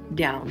 really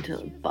down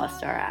to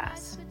bust our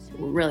ass.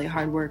 We're really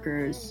hard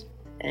workers.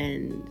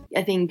 And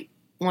I think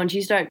once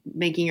you start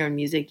making your own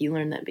music, you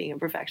learn that being a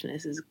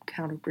perfectionist is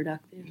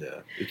counterproductive. Yeah,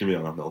 it can be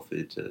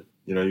unhealthy to,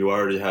 you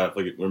already have,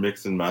 like, we're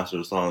mixing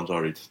master songs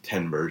already to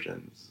 10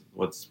 versions.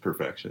 What's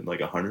perfection?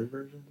 Like 100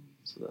 versions?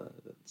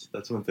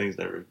 That's when things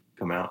never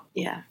come out.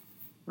 Yeah.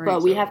 Right,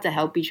 but we have to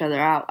help each other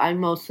out. I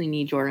mostly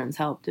need Jordan's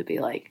help to be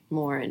like,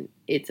 Lauren,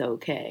 it's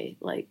okay.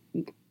 Like,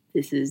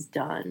 this is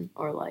done.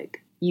 Or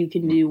like, you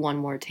can do one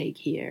more take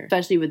here.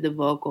 Especially with the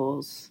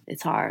vocals,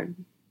 it's hard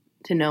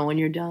to know when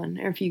you're done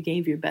or if you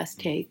gave your best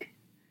take.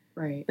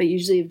 Right. But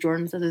usually if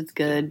Jordan says it's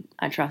good,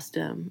 I trust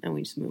him and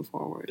we just move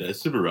forward. Yeah, it's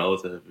super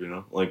relative,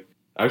 Like,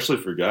 I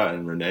actually forgot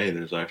in Renee,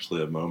 there's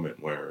actually a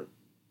moment where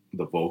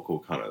the vocal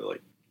kind of,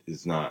 like,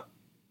 is not,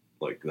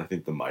 like, I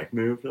think the mic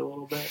moved a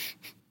little bit.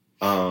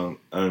 And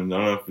I don't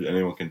know if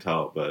anyone can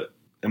tell, but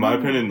in my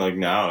opinion, like,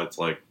 now it's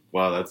like,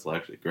 wow, that's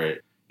actually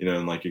great.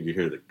 And like you can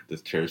hear the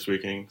chair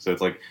squeaking. So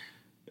it's like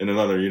in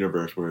another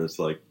universe where it's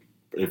like,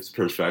 it's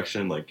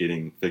perfection, like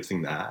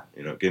fixing that,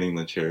 getting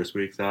the chair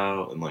squeaks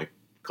out and like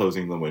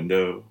closing the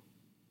window,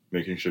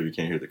 making sure you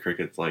can't hear the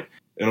crickets. Like,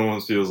 it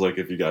almost feels like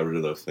if you got rid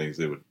of those things,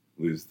 they would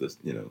lose this,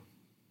 lose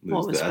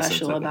what was the essence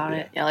special of about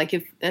it. it? Yeah, like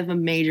if a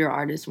major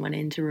artist went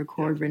in to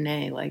record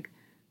Renee, like,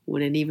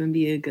 would it even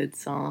be a good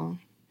song?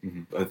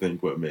 Mm-hmm. I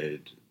think what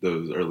made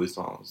those early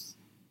songs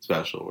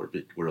special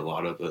were a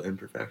lot of the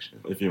imperfection.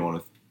 If you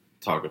want to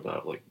talk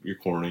about like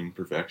recording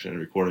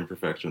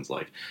perfection's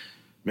like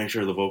make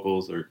sure the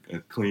vocals are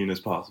as clean as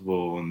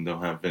possible and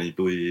don't have any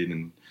bleed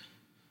and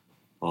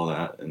all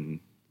that, and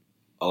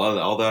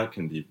all that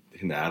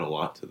can add a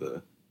lot to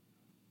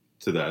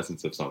the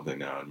essence of something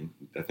now. And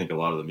I think a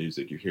lot of the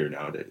music you hear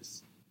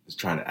nowadays is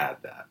trying to add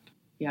that.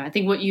 Yeah, I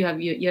think what you have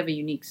a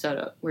unique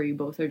setup where you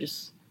both are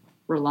just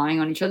relying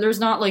on each other. There's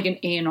not like an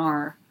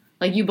A&R.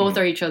 Like, you both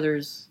are each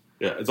other's.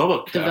 Yeah, it's all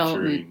about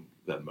capturing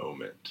that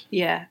moment.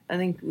 Yeah, I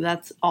think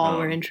that's all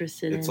we're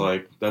interested in. It's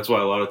like, that's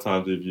why a lot of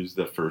times we've used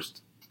the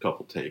first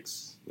couple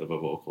takes of a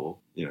vocal,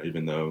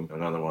 even though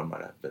another one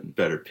might have been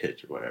better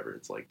pitch or whatever.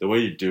 It's like the way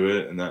you do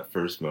it in that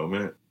first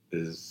moment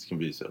can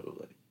be so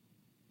like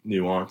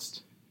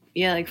nuanced.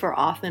 Yeah, like for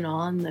Off and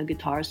On, the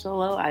guitar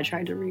solo, I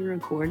tried to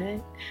re-record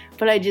it,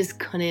 but I just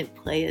couldn't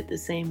play it the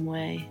same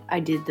way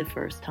I did the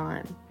first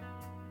time.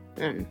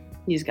 And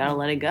you just gotta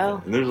let it go.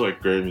 Yeah, and there's like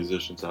great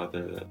musicians out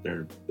there that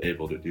they're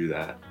able to do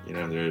that.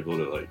 They're able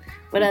to like.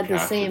 But at the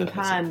same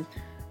time,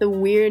 the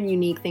weird,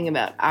 unique thing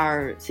about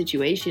our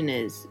situation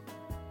is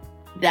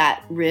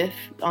that riff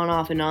on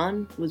Off and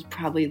On was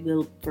probably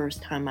the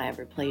first time I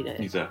ever played it.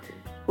 Exactly.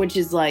 Which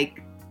is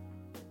like,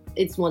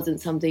 it wasn't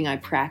something I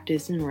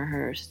practiced and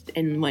rehearsed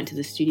and went to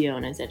the studio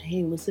and I said,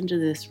 hey, listen to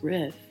this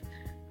riff.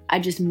 I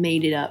just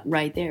made it up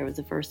right there. It was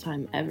the first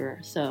time ever.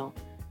 So,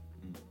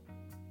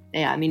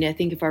 yeah, I mean, I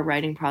think if our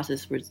writing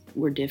process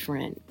were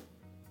different.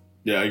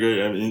 Yeah, I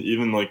agree. I mean,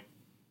 even like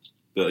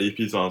the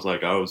EP songs,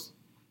 like I was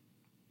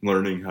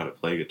learning how to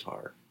play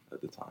guitar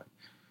at the time.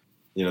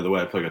 The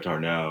way I play guitar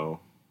now,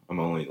 I'm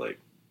only like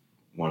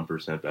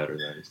 1% better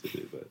than I used to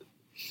be, but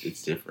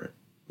it's different.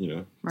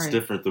 It's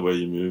different the way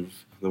you move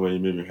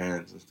your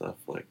hands and stuff,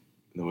 like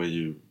the way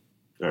you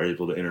are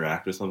able to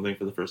interact with something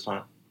for the first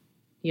time.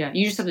 Yeah,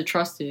 you just have to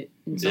trust it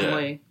in some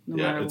way, no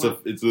matter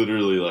what. It's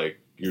literally like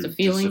It's a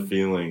feeling. just a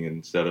feeling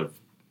instead of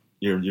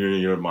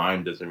your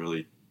mind doesn't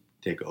really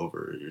take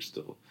over. You're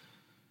still,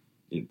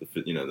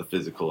 the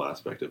physical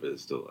aspect of it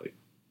is still like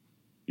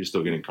you're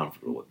still getting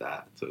comfortable with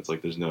that. So it's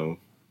like there's no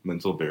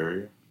mental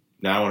barrier.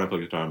 Now when I play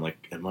guitar, I'm like,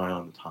 am I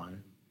on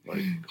time?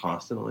 Like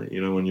constantly,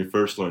 when you're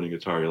first learning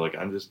guitar, you're like,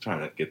 I'm just trying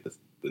to get the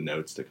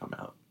notes to come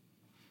out.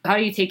 How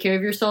do you take care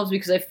of yourselves?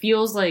 Because it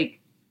feels like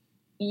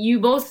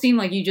you both seem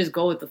like you just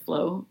go with the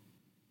flow.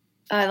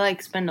 I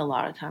like spend a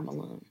lot of time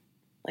alone,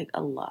 like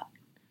a lot.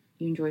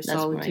 You enjoy That's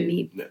solitude. what I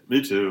need. Yeah,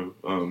 me too.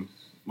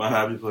 My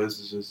happy place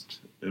is just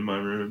in my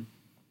room,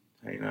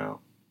 hanging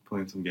out,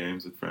 playing some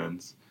games with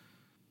friends.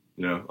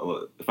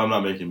 If I'm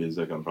not making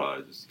music, I'm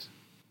probably just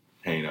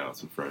hanging out with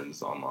some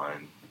friends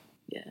online.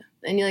 Yeah.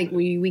 And like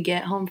we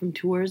get home from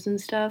tours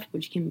and stuff,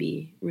 which can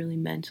be really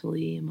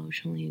mentally,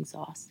 emotionally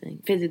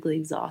exhausting, physically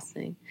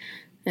exhausting.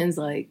 And it's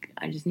like,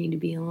 I just need to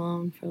be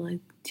alone for like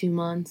 2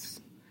 months.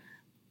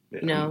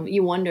 Yeah.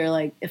 You wonder,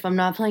 like, if I'm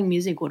not playing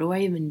music, what do I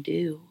even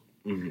do?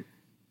 Mm-hmm.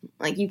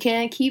 Like, you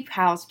can't keep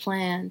house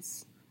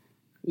plants.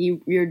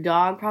 Your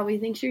dog probably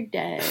thinks you're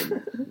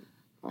dead.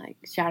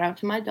 shout out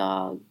to my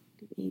dog.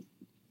 He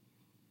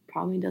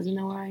probably doesn't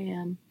know where I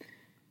am.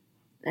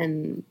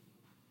 And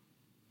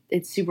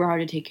it's super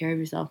hard to take care of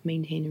yourself,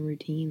 maintain a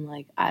routine.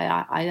 Like,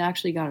 I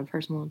actually got a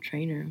personal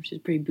trainer, which is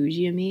pretty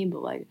bougie of me,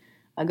 but, like,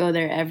 I go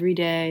there every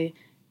day,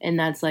 and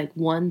that's, like,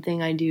 one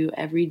thing I do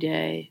every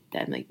day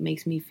that, like,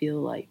 makes me feel,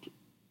 like,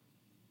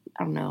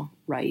 I don't know,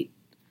 right,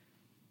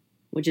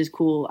 which is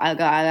cool. I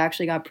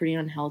actually got pretty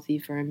unhealthy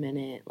for a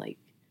minute, like,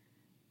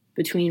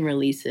 between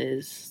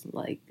releases,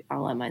 like,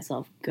 I'll let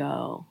myself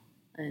go,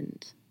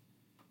 and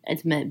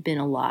it's been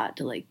a lot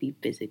to, like, be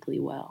physically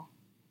well.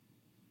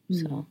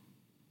 So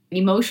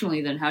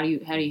emotionally, then how do you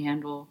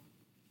handle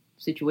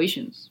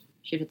situations?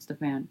 Shit hits the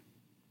fan.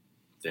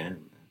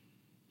 Damn,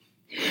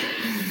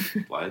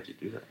 man. Why did you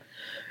do that?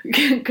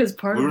 Because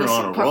part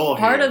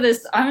of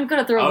this, I'm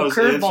gonna throw a I was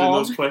answering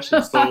curveball. those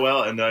questions so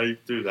well, and now you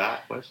threw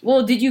that question.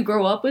 Well, did you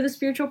grow up with a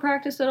spiritual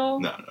practice at all?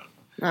 No.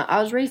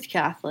 I was raised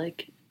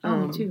Catholic.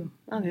 Oh, me too.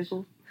 Okay,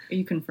 cool. Are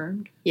you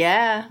confirmed?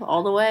 Yeah,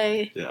 all the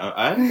way. Yeah,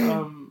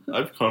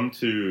 I've come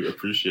to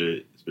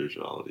appreciate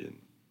spirituality,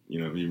 and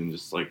even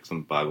just like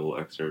some Bible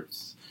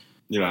excerpts.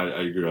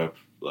 I grew up,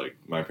 like,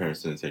 my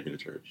parents didn't take me to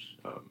church.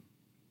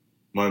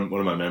 One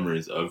of my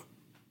memories of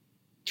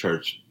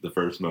church, the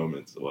first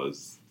moments,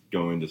 was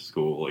going to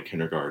school, like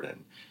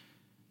kindergarten,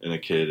 and a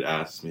kid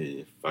asked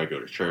me if I go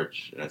to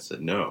church, and I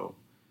said no.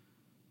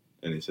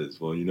 And he says,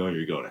 "Well,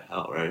 you're going to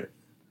hell, right?"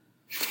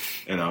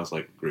 And I was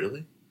like,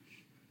 "Really?"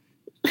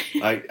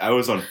 I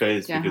was on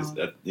phase because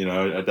at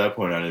that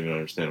point I didn't even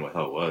understand what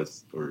hell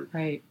was or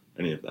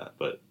any of that.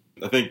 But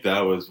I think that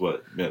was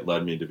what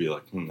led me to be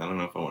like, I don't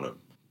know if I want to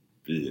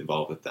be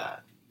involved with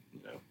that,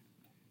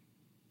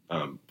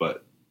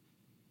 But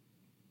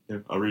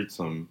I'll read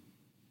some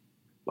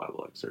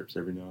Bible excerpts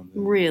every now and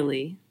then.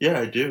 Really? Yeah,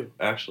 I do,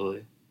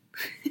 actually.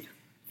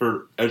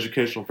 For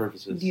educational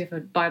purposes. Do you have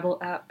a Bible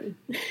app?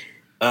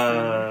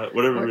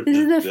 Whatever. This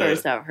is the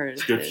first I've heard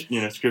of this.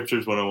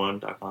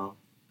 Scriptures101.com.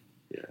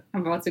 Yeah.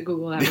 I'm about to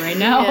Google that right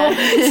now.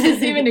 Does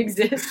this even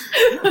exist?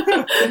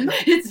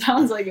 It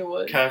sounds like it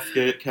would.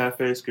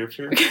 Cafe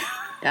Scripture.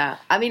 Yeah.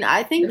 I mean,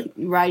 I think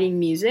writing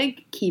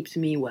music keeps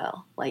me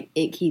well. Like,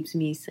 it keeps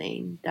me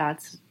sane.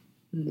 That's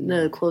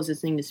the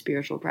closest thing to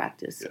spiritual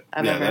practice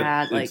I've ever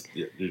had. Like,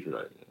 you're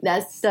right.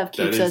 That stuff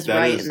keeps us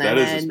right in the head.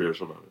 That is a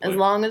spiritual moment. As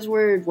long as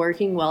we're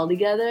working well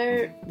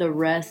together, the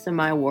rest of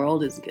my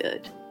world is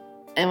good.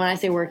 And when I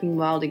say working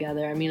well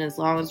together, I mean as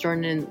long as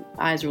Jordan and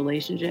I's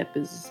relationship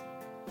is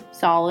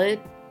solid,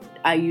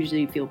 I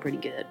usually feel pretty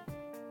good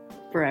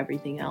for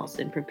everything else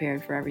and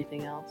prepared for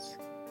everything else.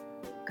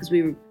 Because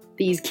we were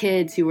these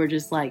kids who were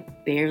just,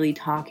 like, barely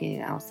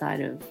talking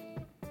outside of,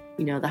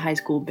 the high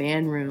school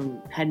band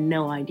room, had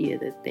no idea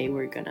that they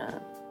were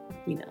gonna,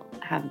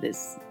 have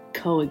this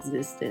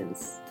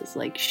coexistence, this,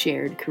 like,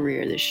 shared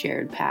career, this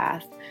shared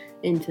path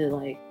into,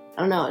 like,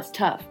 I don't know, it's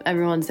tough.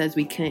 Everyone says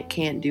we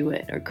can't do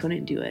it or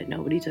couldn't do it.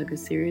 Nobody took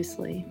us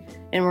seriously.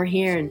 And we're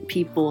hearing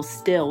people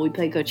we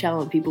play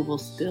Coachella and people will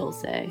still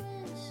say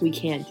we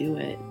can't do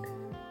it,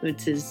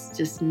 which is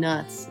just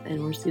nuts.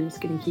 And we're still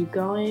just going to keep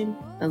going.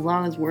 As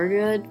long as we're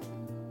good,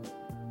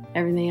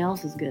 everything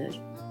else is good.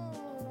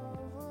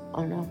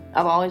 I don't know.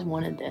 I've always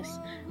wanted this.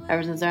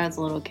 Ever since I was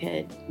a little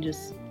kid,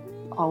 just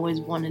always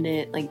wanted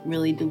it, like,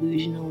 really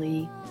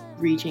delusionally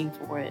reaching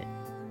for it.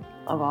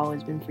 I've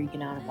always been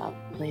freaking out about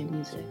playing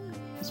music.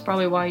 That's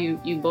probably why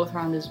you both are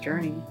on this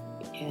journey.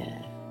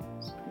 Yeah.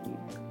 It's pretty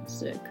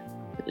sick.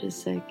 It is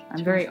sick.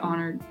 I'm very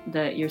honored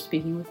that you're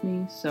speaking with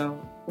me. So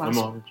I'm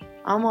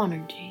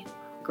honored, Jane.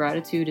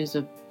 Gratitude is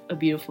a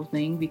beautiful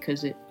thing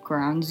because it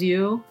grounds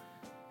you,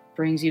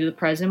 brings you to the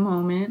present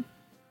moment.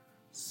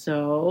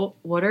 So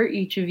what are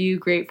each of you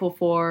grateful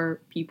for?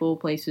 People,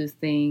 places,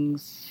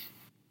 things?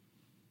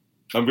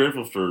 I'm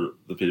grateful for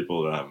the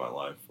people that I have in my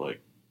life.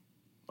 Like,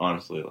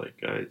 honestly, like,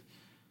 a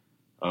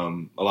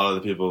lot of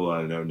the people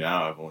I know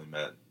now I've only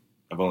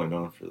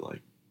known for,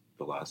 like,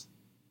 the last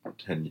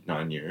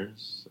 9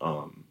 years.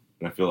 And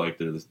I feel like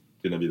they're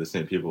going to be the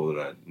same people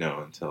that I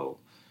know until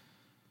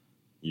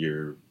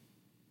you're,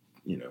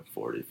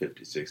 40,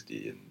 50,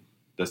 60. And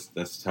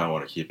that's how I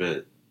want to keep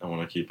it. I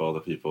want to keep all the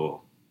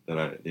people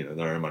that that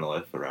are in my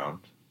life around.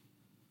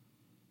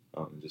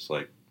 Just,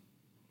 like,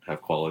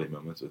 have quality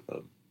moments with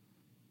them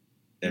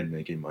and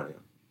making money.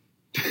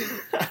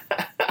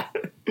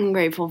 I'm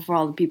grateful for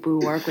all the people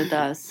who work with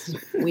us.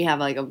 We have,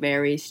 like, a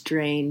very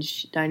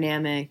strange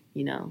dynamic,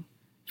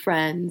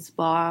 friends,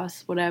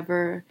 boss,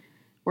 whatever.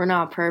 We're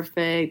not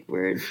perfect.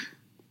 We're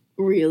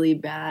really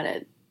bad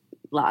at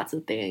lots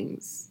of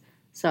things.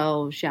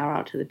 So shout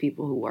out to the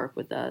people who work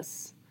with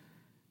us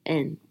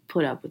and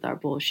put up with our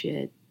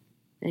bullshit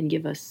and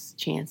give us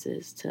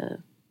chances to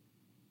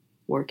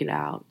work it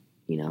out,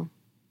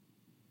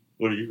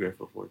 What are you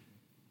grateful for?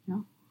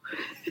 No.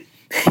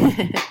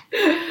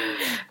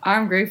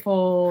 I'm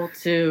grateful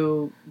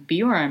to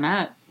be where I'm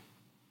at.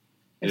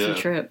 It's a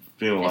trip.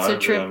 It's a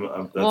trip.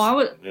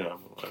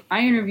 I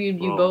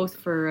interviewed you both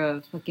for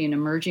a fucking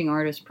emerging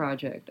artist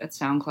project at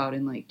SoundCloud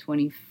in, like,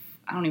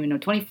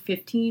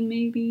 2015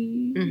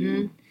 maybe.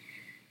 Mm-hmm.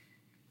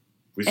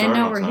 We And started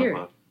now on we're here.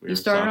 SoundCloud. You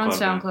started on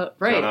SoundCloud, man.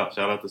 right?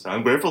 Shout out to SoundCloud.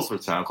 I'm grateful for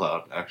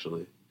SoundCloud,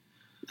 actually.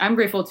 I'm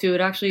grateful too.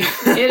 It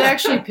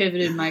actually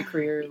pivoted my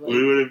career. Like,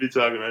 We wouldn't be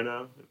talking right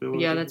now. If it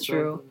wasn't yeah, that's for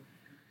true. SoundCloud.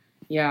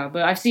 Yeah,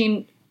 but I've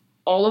seen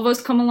all of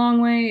us come a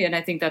long way, and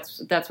I think that's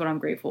what I'm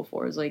grateful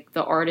for. Is like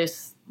the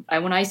artists.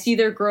 When I see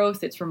their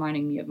growth, it's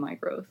reminding me of my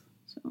growth.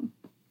 So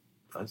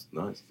That's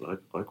nice.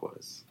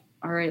 Likewise.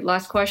 all right,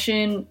 last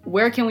question.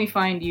 Where can we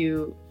find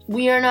you?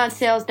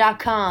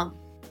 WeAreNotSales.com.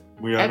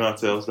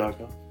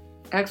 WeAreNotSales.com.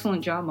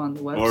 Excellent job on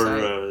the Or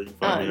website. you can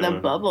find me The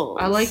on- bubbles.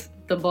 I like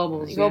the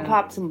bubbles. You go yeah.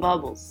 pop some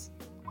bubbles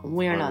on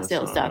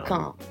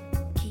WeAreNotSales.com.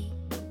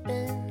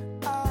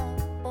 Keeping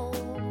our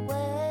old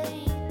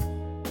way,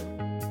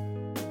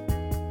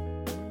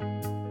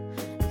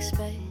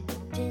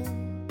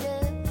 expecting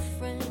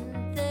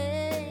different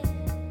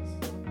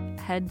things.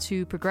 Head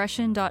to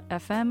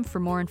progression.fm for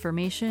more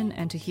information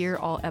and to hear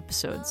all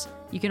episodes.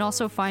 You can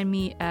also find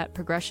me at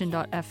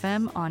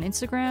progression.fm on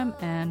Instagram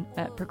and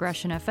at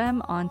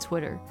progressionfm on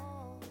Twitter.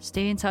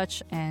 Stay in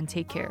touch and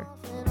take care.